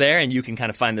you go there and you can kind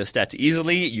of find those stats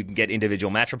easily. You can get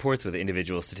individual match reports with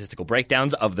individual statistical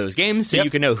breakdowns of those games so you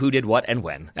can know who did what and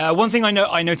when. One thing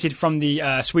I noted from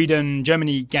the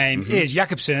Sweden-Germany game is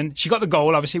Jakobsen. She got the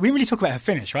goal, obviously. We didn't really talk about her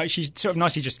finish, right? She sort of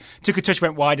nicely just took a touch,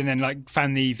 went wide, and then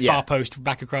found the far post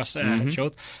back across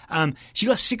Schultz. She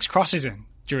got 6 crosses in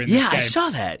during this game. I saw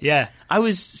that. Yeah. I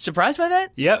was surprised by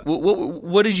that. Yeah.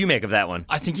 What did you make of that one?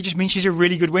 I think it just means she's a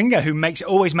really good winger who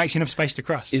always makes enough space to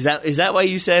cross. Is that why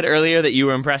you said earlier that you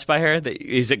were impressed by her?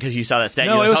 Is it because you saw that stat?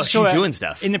 No, she's doing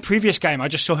stuff. In the previous game, I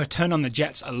just saw her turn on the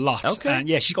jets a lot. Okay. And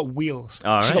she's got wheels.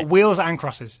 All right. She's got wheels and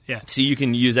crosses. Yeah. So you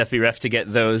can use FB Ref to get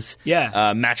those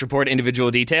match report individual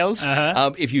details.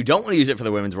 If you don't want to use it for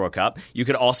the Women's World Cup, you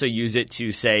could also use it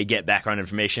to, say, get background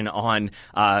information on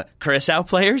Curacao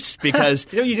players. Because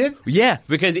you know what you did? Yeah,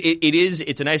 because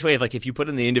it's a nice way of, if you put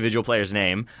in the individual player's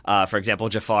name, for example,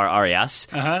 Jafar Arias,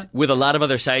 with a lot of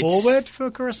other sites. Forward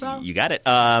for Curacao? You got it.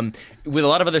 With a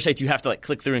lot of other sites, you have to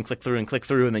click through,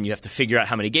 and then you have to figure out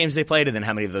how many games they played and then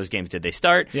how many of those games did they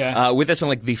start. Yeah. With this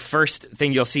one, the first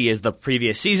thing you'll see is the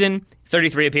previous season.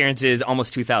 33 appearances,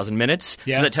 almost 2,000 minutes.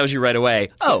 Yeah. So that tells you right away,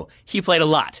 he played a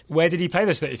lot. Where did he play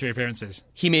those 33 appearances?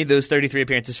 He made those 33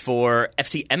 appearances for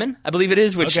FC Emmen, I believe it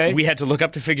is, which we had to look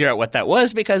up to figure out what that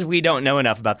was because we don't know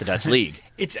enough about the Dutch league.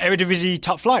 It's Eredivisie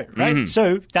top flight, right?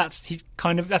 So that's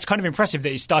kind of impressive that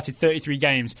he started 33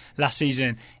 games last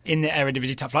season in the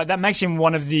Eredivisie top flight. That makes him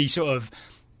one of the sort of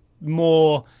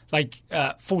more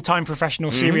full-time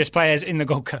professional serious players in the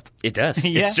Gold Cup. It does.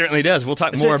 It certainly does. We'll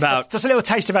talk more about... Just a little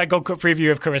taste of our Gold Cup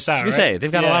preview of Curacao, I was going to say,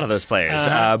 they've got a lot of those players.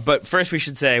 But first we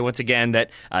should say, once again,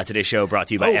 that today's show brought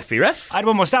to you by FB Ref. I had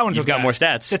one more stat. You've got more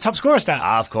stats. The top scorer stat.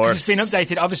 Of course. It's been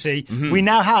updated, obviously. We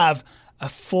now have a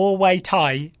 4-way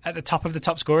tie at the top of the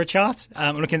top scorer chart.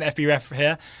 I'm looking at FB Ref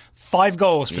here. 5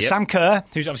 goals for Sam Kerr,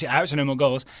 who's obviously out, so no more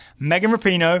goals. Megan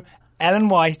Rapinoe, Ellen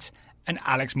White, and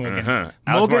Alex Morgan.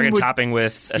 Alex Morgan topping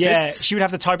with assists. Yeah, she would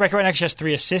have the tiebreaker right now. She has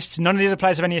 3 assists. None of the other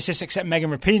players have any assists except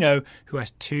Megan Rapinoe, who has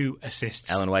 2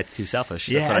 assists. Ellen White's too selfish.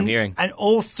 That's what I'm hearing. And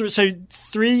all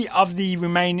three of the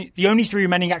only 3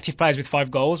 remaining active players with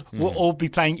 5 goals will all be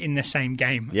playing in the same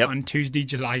game on Tuesday,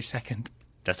 July 2nd.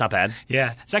 That's not bad.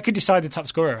 Yeah, so that could decide the top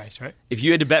scorer race, right? If you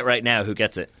had to bet right now, who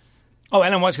gets it? Oh,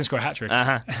 Ellen White's going to score a hat-trick.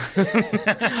 I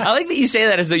like that you say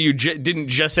that as though you didn't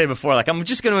just say before, I'm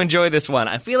just going to enjoy this one.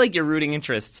 I feel like your rooting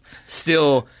interests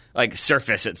still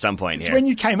surface at some point it's here. When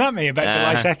you came at me about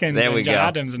July 2nd and John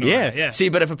Adams and all that. Yeah. See,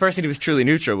 but if a person who was truly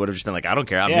neutral would have just been I don't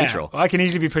care, I'm neutral. Well, I can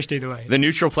easily be pushed either way. The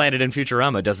neutral planet in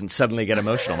Futurama doesn't suddenly get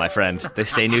emotional, my friend. They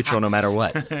stay neutral no matter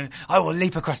what. I will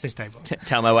leap across this table.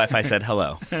 Tell my wife I said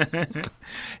hello.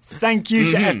 Thank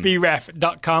you to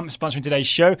FBRef.com sponsoring today's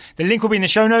show. The link will be in the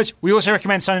show notes. We also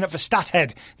recommend signing up for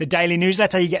StatHead, the daily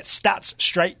newsletter. You get stats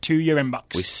straight to your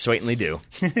inbox. We certainly do.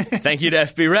 Thank you to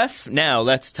FBRef. Now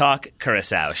let's talk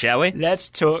Curacao, shall we? Let's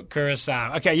talk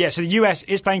Curacao. Okay, so the US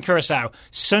is playing Curacao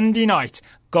Sunday night,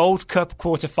 Gold Cup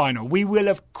quarterfinal. We will,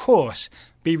 of course,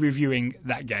 be reviewing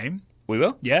that game. We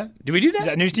will? Yeah. Do we do that? Is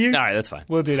that news to you? All right, that's fine.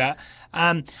 We'll do that.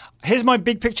 Here's my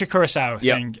big picture Curacao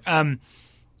thing.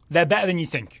 They're better than you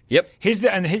think. Yep.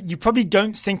 You probably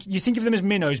don't think... You think of them as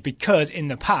minnows because in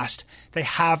the past they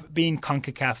have been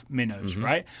CONCACAF minnows,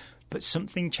 right? But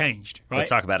something changed, right? Let's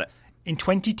talk about it. In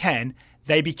 2010...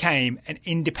 they became an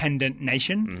independent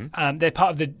nation. They're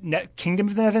part of the Kingdom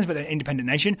of the Netherlands, but they're an independent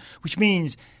nation, which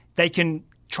means they can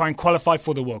try and qualify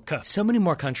for the World Cup. So many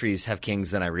more countries have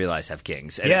kings than I realize have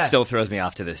kings, and it still throws me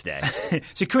off to this day.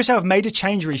 So Curacao have made a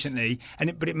change recently,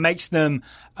 but it makes them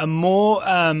a more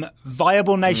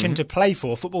viable nation to play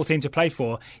for, football team to play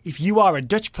for. If you are a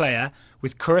Dutch player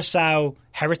with Curacao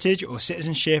heritage or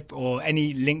citizenship or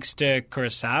any links to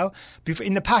Curacao,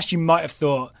 in the past you might have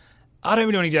thought, I don't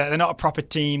really want to do that. They're not a proper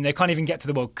team. They can't even get to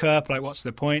the World Cup. Like, what's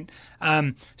the point?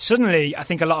 Suddenly, I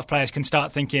think a lot of players can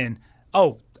start thinking,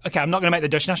 oh, okay, I'm not going to make the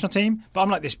Dutch national team, but I'm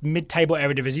like this mid-table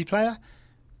Eredivisie player.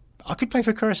 I could play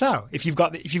for Curaçao if you've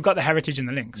got the heritage and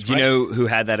the links. Do you know who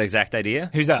had that exact idea?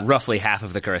 Who's that? Roughly half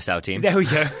of the Curaçao team. There we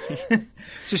go.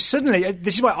 So suddenly,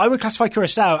 this is why I would classify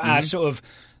Curaçao as sort of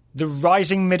the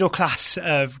rising middle class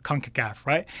of CONCACAF,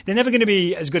 right? They're never going to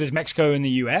be as good as Mexico and the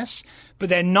US, but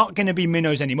they're not going to be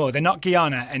minnows anymore. They're not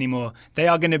Guyana anymore. They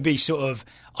are going to be sort of,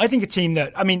 I think,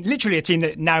 literally a team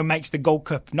that now makes the Gold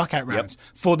Cup knockout rounds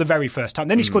for the very first time.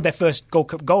 Then he scored their first Gold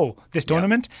Cup goal this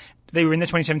tournament. They were in the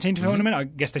 2017 tournament. I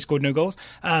guess they scored no goals.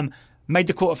 Made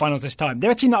the quarterfinals this time.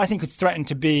 They're a team that I think could threaten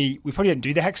to be, we probably don't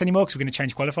do the Hex anymore because we're going to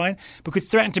change qualifying, but could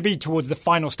threaten to be towards the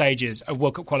final stages of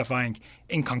World Cup qualifying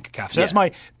in CONCACAF. So that's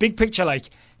my big picture, like,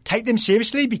 take them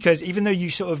seriously, because even though you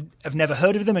sort of have never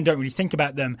heard of them and don't really think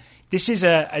about them, this is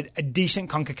a decent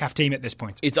CONCACAF team at this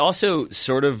point. It's also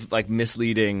sort of like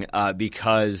misleading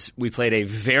because we played a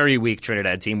very weak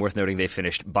Trinidad team. Worth noting, they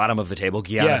finished bottom of the table.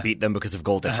 Guyana beat them because of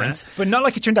goal difference. But not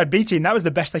like a Trinidad B team. That was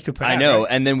the best they could put out. I know. Right?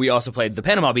 And then we also played the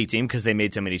Panama B team because they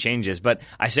made so many changes. But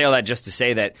I say all that just to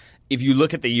say that if you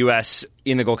look at the U.S.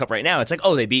 in the Gold Cup right now, it's like,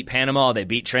 oh, they beat Panama, they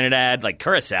beat Trinidad, like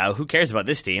Curaçao. Who cares about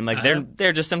this team? Like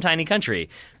they're just some tiny country.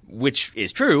 Which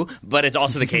is true, but it's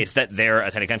also the case that they're a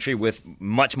tiny country with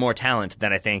much more talent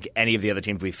than I think any of the other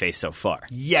teams we've faced so far.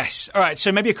 Yes. All right,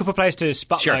 so maybe a couple of players to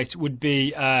spotlight would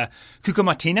be Cuco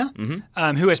Martina,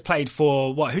 who has played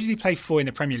for, who did he play for in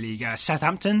the Premier League?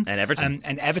 Southampton. And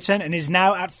Everton. And is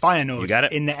now at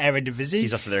Feyenoord in the Eredivisie.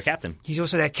 He's also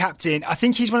their captain. I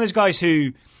think he's one of those guys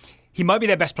who... He might be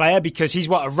their best player because he's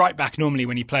a right back normally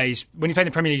when he plays. When he plays in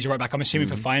the Premier League, he's a right back. I'm assuming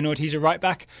for Feyenoord, he's a right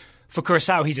back. For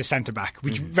Curaçao, he's a centre back,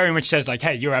 which very much says like,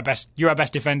 hey, you're our best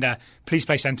defender. Please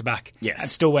play centre back. Yes. And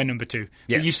still wear number 2.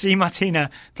 Yes. But you see Martina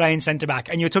playing centre back,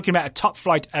 and you're talking about a top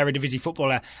flight Eredivisie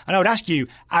footballer. And I would ask you,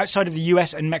 outside of the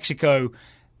US and Mexico,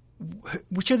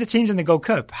 which other teams in the Gold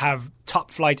Cup have top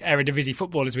flight Eredivisie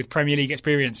footballers with Premier League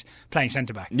experience playing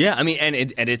centre back? Yeah, I mean, and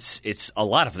it's a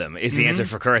lot of them is the answer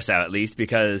for Curaçao, at least,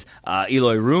 because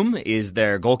Eloy Room is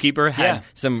their goalkeeper, had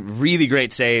some really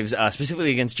great saves,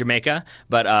 specifically against Jamaica,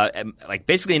 but like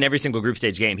basically in every single group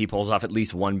stage game, he pulls off at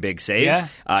least one big save.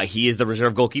 Yeah. He is the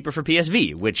reserve goalkeeper for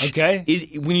PSV, which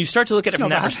is, when you start to look at it from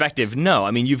that perspective, no.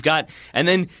 I mean, you've got, and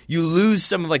then you lose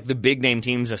some of like the big name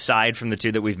teams aside from the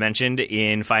two that we've mentioned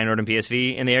in Feyenoord and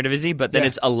PSV in the Eredivisie, but then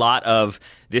it's a lot of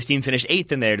this team finished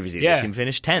 8th in the Eredivisie, this team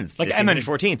finished 10th, like this team finished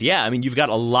 14th. Yeah, I mean, you've got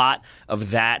a lot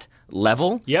of that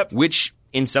level, which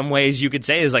in some ways you could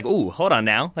say is like, ooh, hold on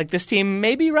now, like this team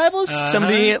maybe rivals some of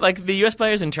the US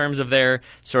players in terms of their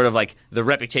sort of like the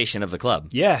reputation of the club.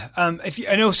 Yeah,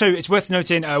 and also it's worth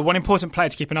noting one important player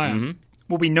to keep an eye on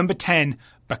will be number 10,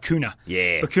 Bacuna.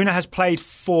 Yeah. Bacuna has played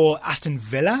for Aston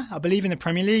Villa, I believe, in the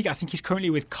Premier League. I think he's currently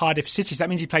with Cardiff City, so that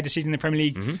means he played the season in the Premier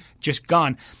League just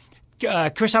gone.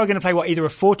 Curaçao are going to play either a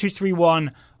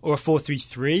 4-2-3-1 or a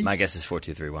 4-3-3. My guess is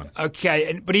 4-2-3-1.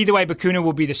 Okay, but either way, Bacuna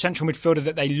will be the central midfielder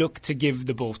that they look to give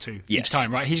the ball to each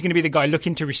time, right? He's going to be the guy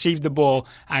looking to receive the ball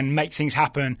and make things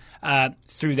happen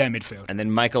through their midfield. And then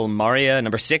Michael Maria,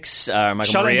 number 6.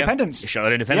 Charlotte Independence.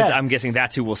 Charlotte Independence. Yeah. I'm guessing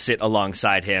that's who will sit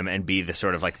alongside him and be the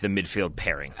sort of like the midfield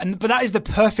pairing. But that is the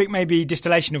perfect maybe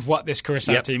distillation of what this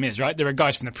Curaçao team is, right? There are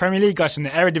guys from the Premier League, guys from the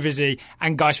Eredivisie,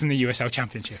 and guys from the USL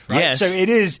Championship, right? Yes. So it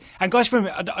is, and guys from,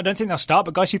 I don't think they'll start,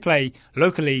 but guys who play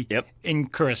locally in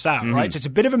Curaçao, right? So it's a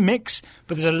bit of a mix,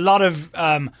 but there's a lot of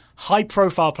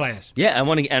high-profile players. Yeah,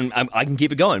 I can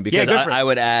keep it going because I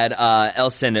would add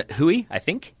Elson Hui. I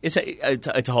think it's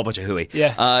a whole bunch of Hui.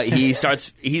 Yeah, he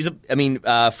starts.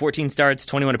 14 starts,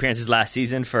 21 appearances last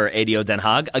season for ADO Den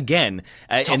Haag again.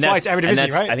 Top flight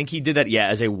Eredivisie, right? I think he did that. Yeah,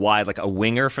 as a wide, like a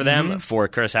winger for them. For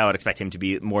Curaçao, I'd expect him to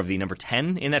be more of the number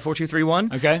 10 in that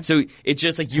 4-2-3-1. Okay, so it's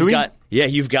just like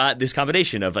you've got this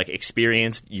combination of like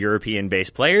experienced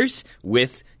European-based players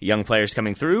with young players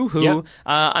coming through who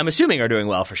I'm assuming are doing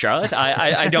well for Charlotte.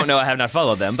 I don't know. I have not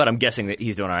followed them, but I'm guessing that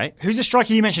he's doing all right. Who's the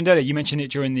striker you mentioned earlier? You mentioned it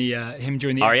during the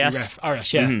Arias.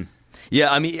 Arias, yeah. Yeah,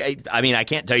 I mean, I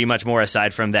can't tell you much more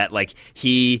aside from that. Like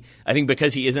I think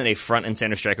because he isn't a front and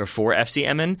center striker for FC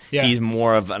Emmen, he's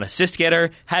more of an assist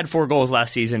getter. Had 4 goals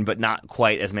last season, but not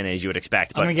quite as many as you would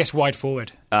expect. I'm going to guess wide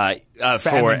forward.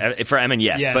 For Emmen,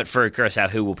 yes, but for Curaçao,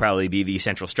 who will probably be the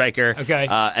central striker. Okay,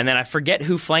 and then I forget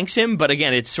who flanks him, but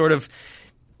again, it's sort of.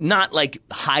 not like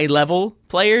high-level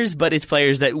players, but it's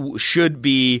players that should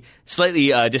be slightly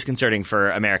disconcerting for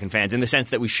American fans in the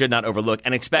sense that we should not overlook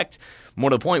and expect,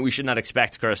 more to the point, we should not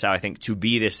expect Curaçao, I think, to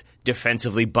be this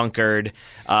defensively bunkered,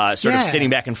 sort of sitting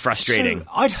back and frustrating. So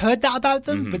I'd heard that about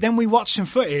them, but then we watched some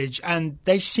footage and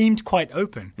they seemed quite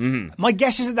open. My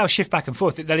guess is that they'll shift back and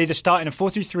forth. They'll either start in a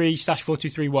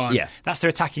 4-3-3/4-2-3-1. Yeah. That's their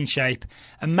attacking shape.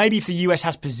 And maybe if the US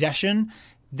has possession,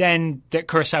 then that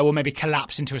Curaçao will maybe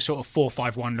collapse into a sort of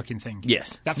 4-5-1 looking thing.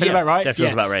 Yes. That feel about right? That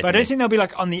feels about right. But I don't think they'll be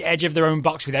like on the edge of their own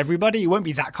box with everybody. It won't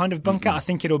be that kind of bunker. I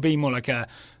think it'll be more like a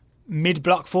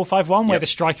mid-block 4-5-1 where the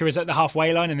striker is at the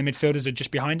halfway line and the midfielders are just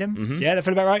behind him. Yeah, that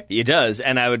feel about right? It does,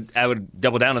 and I would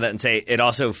double down on that and say it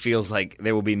also feels like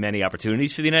there will be many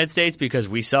opportunities for the United States because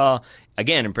we saw,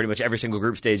 again, in pretty much every single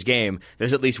group stage game,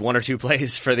 there's at least one or two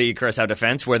plays for the Curaçao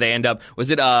defense where they end up,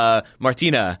 was it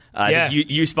Martina?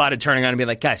 You spotted turning on and being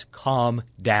like, guys, calm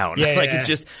down. It's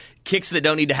just kicks that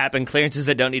don't need to happen, clearances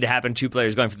that don't need to happen, two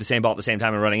players going for the same ball at the same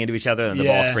time and running into each other and the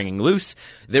ball springing loose.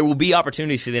 There will be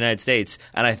opportunities for the United States,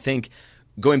 and I think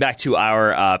going back to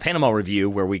our Panama review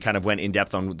where we kind of went in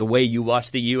depth on the way you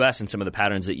watch the U.S. and some of the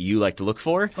patterns that you like to look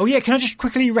for. Oh, yeah. Can I just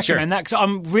quickly recommend that? Because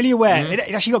I'm really aware. It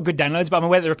actually got good downloads, but I'm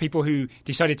aware there are people who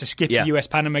decided to skip the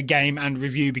US-Panama game and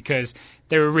review because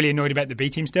they were really annoyed about the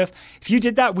B-team stuff. If you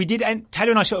did that,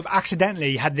 Taylor and I sort of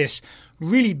accidentally had this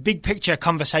really big picture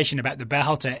conversation about the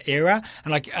Berhalter era.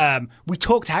 And we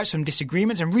talked out some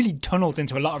disagreements and really tunneled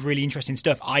into a lot of really interesting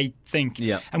stuff, I think.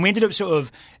 Yeah. And we ended up sort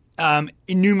of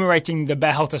enumerating the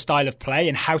Berhalter style of play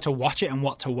and how to watch it and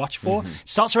what to watch for.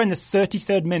 Starts around the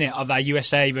 33rd minute of our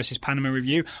USA versus Panama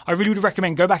review. I really would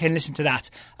recommend go back and listen to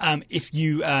that if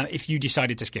you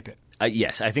decided to skip it.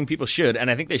 Yes, I think people should,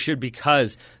 and I think they should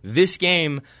because this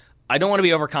game, I don't want to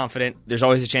be overconfident. There's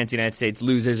always a chance the United States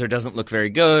loses or doesn't look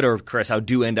very good, or Curaçao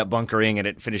do end up bunkering and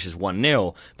it finishes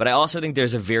 1-0. But I also think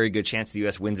there's a very good chance the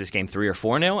U.S. wins this game 3 or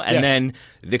 4-0, and then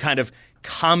the kind of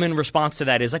common response to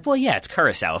that is like, well, yeah, it's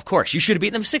Curaçao, of course. You should have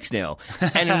beaten them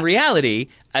 6-0. And in reality,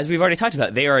 as we've already talked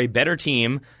about, they are a better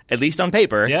team, at least on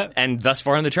paper, and thus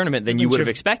far in the tournament than you would have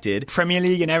expected. Premier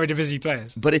League and Eredivisie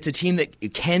players. But it's a team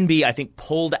that can be, I think,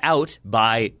 pulled out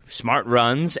by smart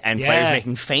runs and players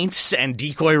making feints and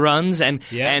decoy runs. And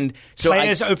so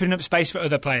players opening up space for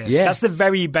other players. Yeah. That's the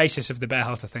very basis of the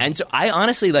Berhalter thing. And so I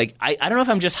honestly, I don't know if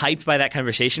I'm just hyped by that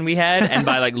conversation we had and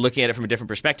by looking at it from a different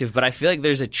perspective, but I feel like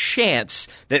there's a chance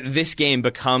that this game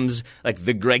becomes like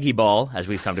the Greggy Ball, as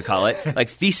we've come to call it, like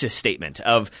thesis statement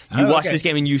of you watch this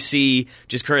game and you see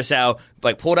just Curaçao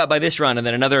pulled out by this run and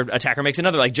then another attacker makes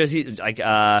another, Josie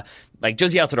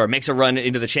Altidore makes a run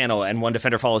into the channel and one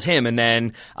defender follows him and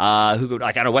then Weston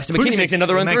McKennie makes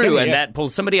another run through and that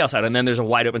pulls somebody else out and then there's a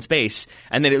wide open space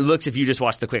and then it looks, if you just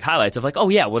watch the quick highlights of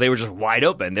they were just wide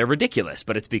open. They're ridiculous,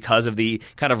 but it's because of the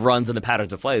kind of runs and the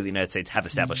patterns of play the United States have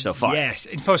established so far. Yes.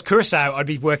 If I was Curaçao, I'd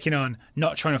be working on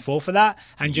not trying to fall for that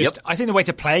and I think the way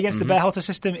to play against the Berhalter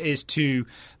system is to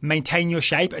maintain your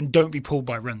shape and don't be pulled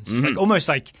by runs. Almost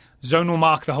like zonal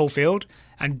mark the whole field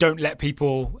and don't let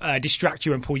people distract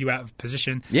you and pull you out of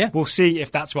position. Yeah. We'll see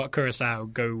if that's what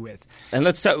Curaçao go with. And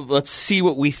let's see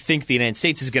what we think the United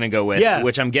States is going to go with,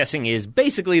 which I'm guessing is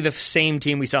basically the same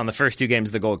team we saw in the first 2 games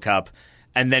of the Gold Cup.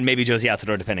 And then maybe Josie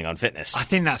Altidore, depending on fitness. I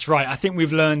think that's right. I think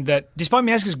we've learned that despite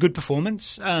Miazga's good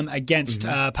performance against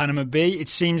Panama B, it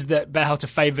seems that Berhalter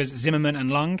favours Zimmerman and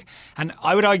Long. And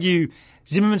I would argue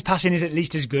Zimmerman's passing is at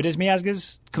least as good as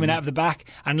Miazga's coming out of the back.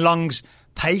 And Long's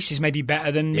pace is maybe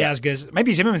better than Miazga's.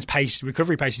 Maybe Zimmerman's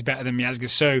recovery pace is better than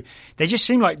Miazga's. So they just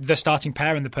seem like the starting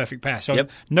pair and the perfect pair. So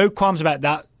no qualms about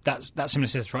that. That's similar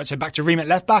to this, right? So back to Reem at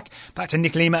left back, back to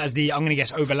Nick Lima as the, I'm going to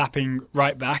guess, overlapping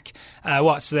right back.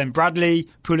 So then Bradley,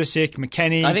 Pulisic,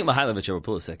 McKennie. I think Mihailovic over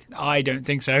Pulisic. I don't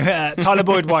think so. Tyler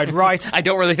Boyd wide right. I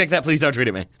don't really think that. Please don't tweet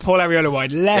at me. Paul Arriola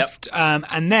wide left.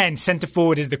 And then centre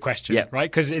forward is the question, right?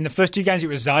 Because in the first 2 games it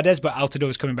was Zardes, but Altidore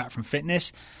was coming back from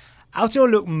fitness.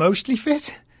 Altidore looked mostly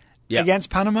fit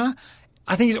against Panama.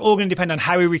 I think it's all going to depend on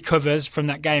how he recovers from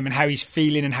that game and how he's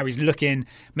feeling and how he's looking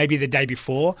maybe the day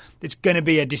before. It's going to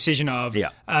be a decision of...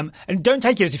 and don't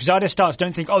take it as if Zardes starts,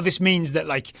 don't think, this means that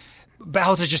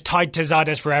Berhalter's just tied to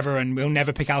Zardes forever and we'll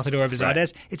never pick Altidore over Zardes.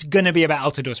 Right. It's going to be about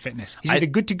Altidore's fitness. He's either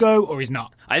good to go or he's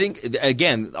not. I think,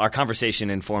 again, our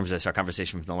conversation informs this. Our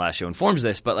conversation from the last show informs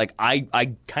this. But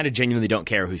I kind of genuinely don't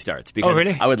care who starts. Because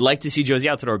really? I would like to see Josie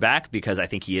Altidore back because I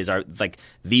think he is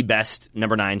the best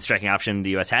number 9 striking option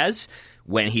the U.S. has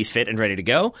when he's fit and ready to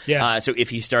go. Yeah. So if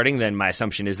he's starting, then my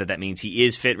assumption is that means he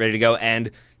is fit, ready to go,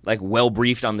 and like well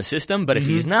briefed on the system, but if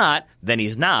he's not, then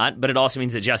he's not. But it also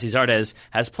means that Gyasi Zardes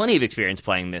has plenty of experience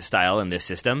playing this style and this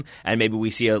system, and maybe we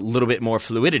see a little bit more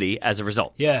fluidity as a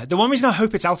result. Yeah, the one reason I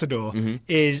hope it's Altidore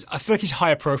is I feel like he's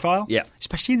higher profile,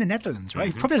 especially in the Netherlands,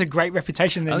 right? He probably has a great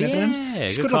reputation in the Netherlands. Yeah, he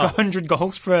scored like 100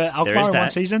 goals for Alkmaar in one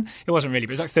season. It wasn't really,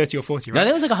 but it was like 30 or 40, right? No,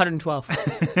 that was like 112.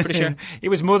 Pretty sure. It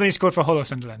was more than he scored for Hull or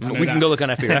Sunderland. We can go look on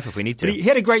FBref if we need to. But he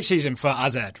had a great season for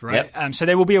AZ, right? Yep. So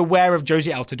they will be aware of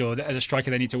Josie Altidore as a striker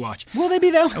they need to watch. Will they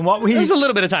be though? And what we, it was a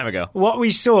little bit of time ago. What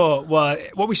we saw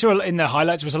in the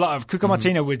highlights was a lot of Cuco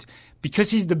Martina would,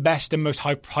 because he's the best and most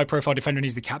high profile defender and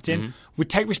he's the captain, would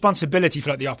take responsibility for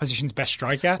like the opposition's best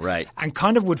striker, right, and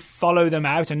kind of would follow them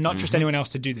out and not trust anyone else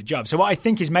to do the job. So what I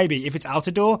think is maybe if it's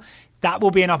Altidore, that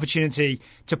will be an opportunity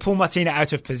to pull Martina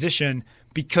out of position,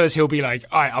 because he'll be like,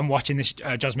 all right, I'm watching this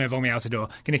Josmir Volmi Altidore,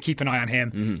 going to keep an eye on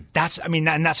him. That's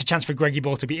a chance for Greggy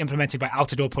Ball to be implemented by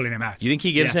Altidore pulling him out. You think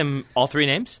he gives him all three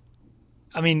names?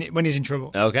 I mean, when he's in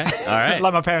trouble. Okay, all right.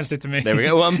 Like my parents did to me. There we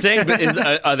go. Well, I'm saying,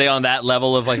 but are they on that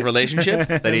level of like relationship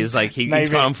that he's like he's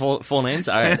calling full names?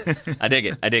 All right, I dig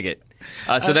it.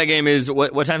 So that game is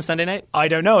what time Sunday night? I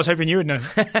don't know. I was hoping you would know.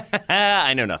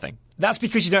 I know nothing. That's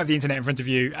because you don't have the internet in front of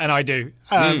you, and I do.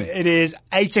 It is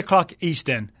 8:00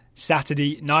 Eastern.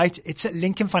 Saturday night. It's at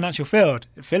Lincoln Financial Field,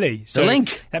 Philly. So the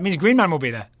Link. That means Green Man will be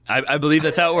there. I believe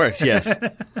that's how it works, yes.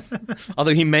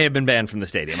 Although he may have been banned from the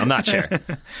stadium. I'm not sure.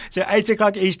 So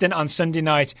 8:00 Eastern on Sunday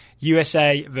night,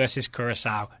 USA versus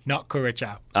Curaçao, not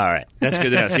Curacao. All right. That's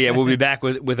good to know. So yeah, we'll be back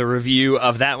with a review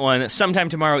of that one sometime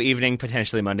tomorrow evening,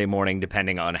 potentially Monday morning,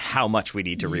 depending on how much we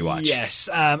need to rewatch. Yes.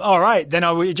 All right. Then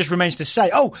it just remains to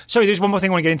say, sorry, there's one more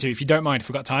thing I want to get into, if you don't mind, if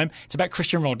we've got time. It's about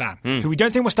Christian Roldan, who we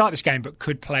don't think will start this game, but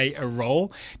could play a role.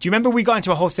 Do you remember we got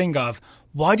into a whole thing of,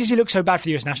 why does he look so bad for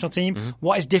the US national team?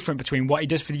 What is different between what he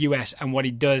does for the US and what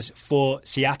he does for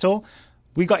Seattle?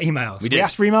 We got emails. We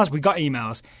asked for emails. We got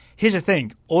emails. Here's the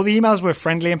thing. All the emails were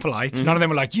friendly and polite. None of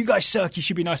them were like, you guys suck. You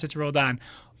should be nicer to Roldan.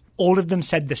 All of them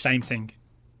said the same thing.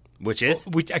 Which is?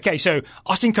 So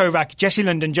Austin Kovac, Jesse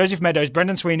London, Joseph Meadows,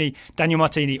 Brendan Sweeney, Daniel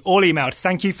Martini, all emailed.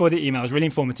 Thank you for the emails. Really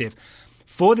informative.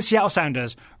 For the Seattle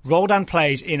Sounders, Roldan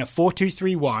plays in a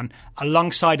 4-2-3-1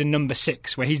 alongside a number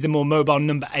 6, where he's the more mobile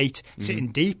number 8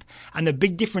 sitting deep. And the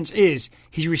big difference is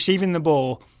he's receiving the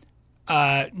ball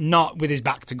not with his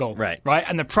back to goal. Right.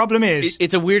 And the problem is...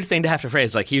 It's a weird thing to have to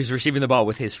phrase, like he was receiving the ball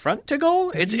with his front to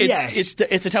goal?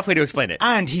 It's a tough way to explain it.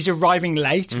 And he's arriving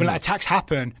late when attacks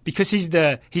happen, because he's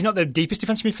not the deepest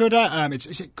defensive midfielder.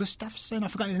 Is it Gustafsson?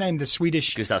 I've forgotten his name, the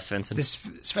Swedish... Gustav Svensson.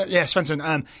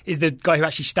 Svensson is the guy who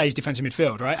actually stays defensive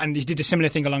midfield, right? And he did a similar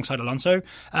thing alongside Alonso.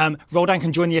 Roldan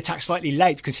can join the attack slightly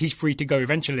late because he's free to go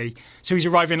eventually. So he's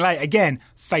arriving late, again,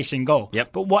 facing goal.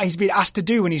 Yep. But what he's been asked to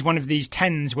do when he's one of these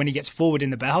 10s, when he gets forward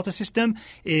in the Berhalter system,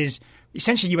 is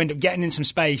essentially you end up getting in some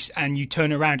space and you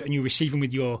turn around and you're receiving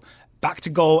with your back to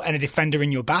goal and a defender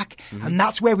in your back. And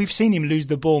that's where we've seen him lose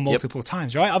the ball multiple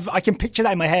times, right? I can picture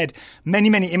that in my head. Many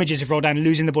images of Roldan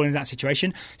losing the ball in that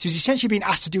situation. So he's essentially being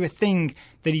asked to do a thing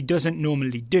that he doesn't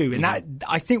normally do. And that,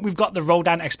 I think we've got the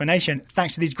Roldan explanation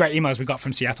thanks to these great emails we got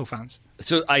from Seattle fans.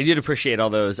 So I did appreciate all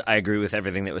those. I agree with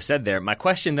everything that was said there. My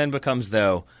question then becomes,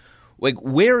 though, like,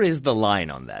 where is the line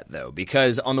on that, though?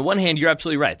 Because on the one hand, you're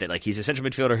absolutely right that like he's a central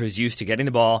midfielder who's used to getting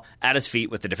the ball at his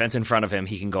feet with the defense in front of him.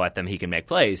 He can go at them. He can make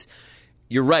plays.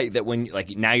 You're right that when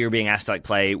like now you're being asked to like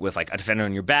play with like a defender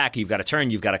on your back, you've got to turn,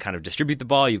 you've got to kind of distribute the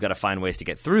ball, you've got to find ways to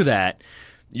get through that.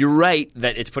 You're right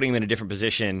that it's putting him in a different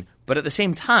position, but at the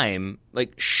same time,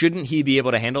 like, shouldn't he be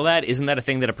able to handle that? Isn't that a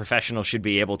thing that a professional should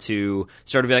be able to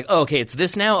sort of be like, oh, okay, it's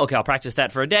this now? Okay, I'll practice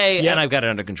that for a day, and I've got it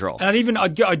under control. And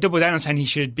I'd double down on saying he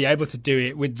should be able to do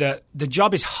it with the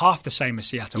job is half the same as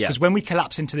Seattle. Because when we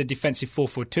collapse into the defensive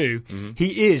 4-4-2,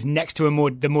 he is next to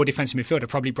the more defensive midfielder,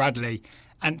 probably Bradley.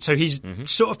 And so he's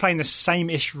sort of playing the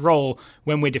same-ish role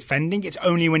when we're defending. It's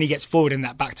only when he gets forward and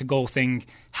that back-to-goal thing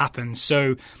happens.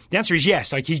 So the answer is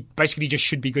yes. Like, he basically just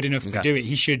should be good enough to do it.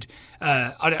 He should...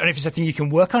 I don't know if it's a thing you can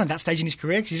work on at that stage in his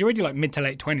career, because he's already like mid to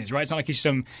late 20s, right? It's not like he's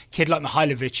some kid like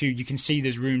Mihailovic who you can see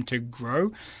there's room to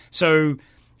grow. So...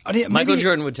 Michael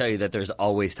Jordan would tell you that there's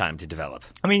always time to develop.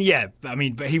 But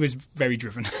he was very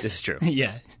driven. This is true.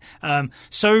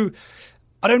 So,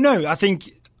 I don't know. I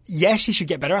think... Yes, he should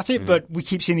get better at it, but we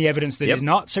keep seeing the evidence that he's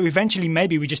not. So eventually,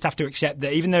 maybe we just have to accept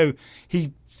that even though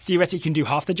he theoretically can do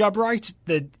half the job right,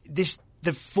 this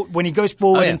when he goes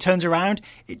forward and turns around,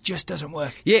 it just doesn't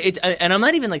work. Yeah, and I'm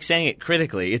not even like saying it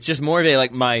critically. It's just more of a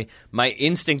like my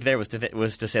instinct there was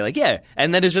to say like, yeah,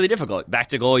 and that is really difficult. Back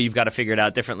to goal, you've got to figure it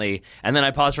out differently. And then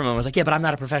I paused for a moment and was like, yeah, but I'm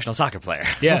not a professional soccer player.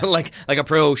 Yeah. like a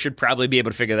pro should probably be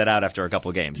able to figure that out after a couple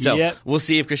of games. So we'll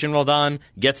see if Christian Roldan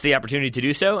gets the opportunity to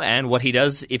do so and what he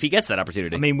does if he gets that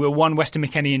opportunity. I mean, we're one Weston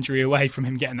McKennie injury away from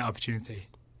him getting that opportunity.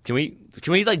 Can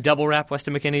we like double wrap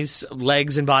Weston McKennie's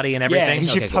legs and body and everything? Yeah, he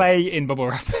should play in bubble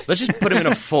wrap. Let's just put him in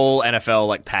a full NFL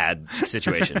like pad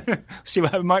situation. See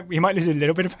what he might lose a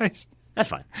little bit of pace. That's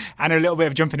fine. And a little bit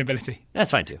of jumping ability.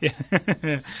 That's fine too.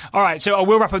 Yeah. All right, so I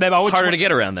will wrap up there. But harder to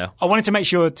get around though. I wanted to make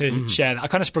sure to share that. I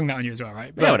kind of sprung that on you as well,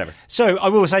 right? But, yeah, whatever. So I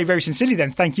will say very sincerely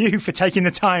then, thank you for taking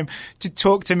the time to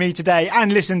talk to me today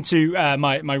and listen to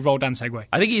my Roldan segue.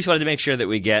 I think you just wanted to make sure that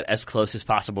we get as close as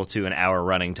possible to an hour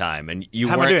running time. And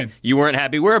How am I doing? You weren't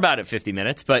happy. We're about at 50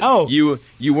 minutes, but you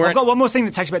weren't. I've got one more thing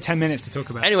that takes about 10 minutes to talk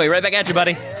about. Anyway, right back at you,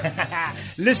 buddy.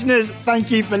 Listeners,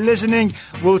 thank you for listening.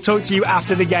 We'll talk to you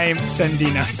after the game.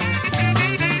 Sunday night.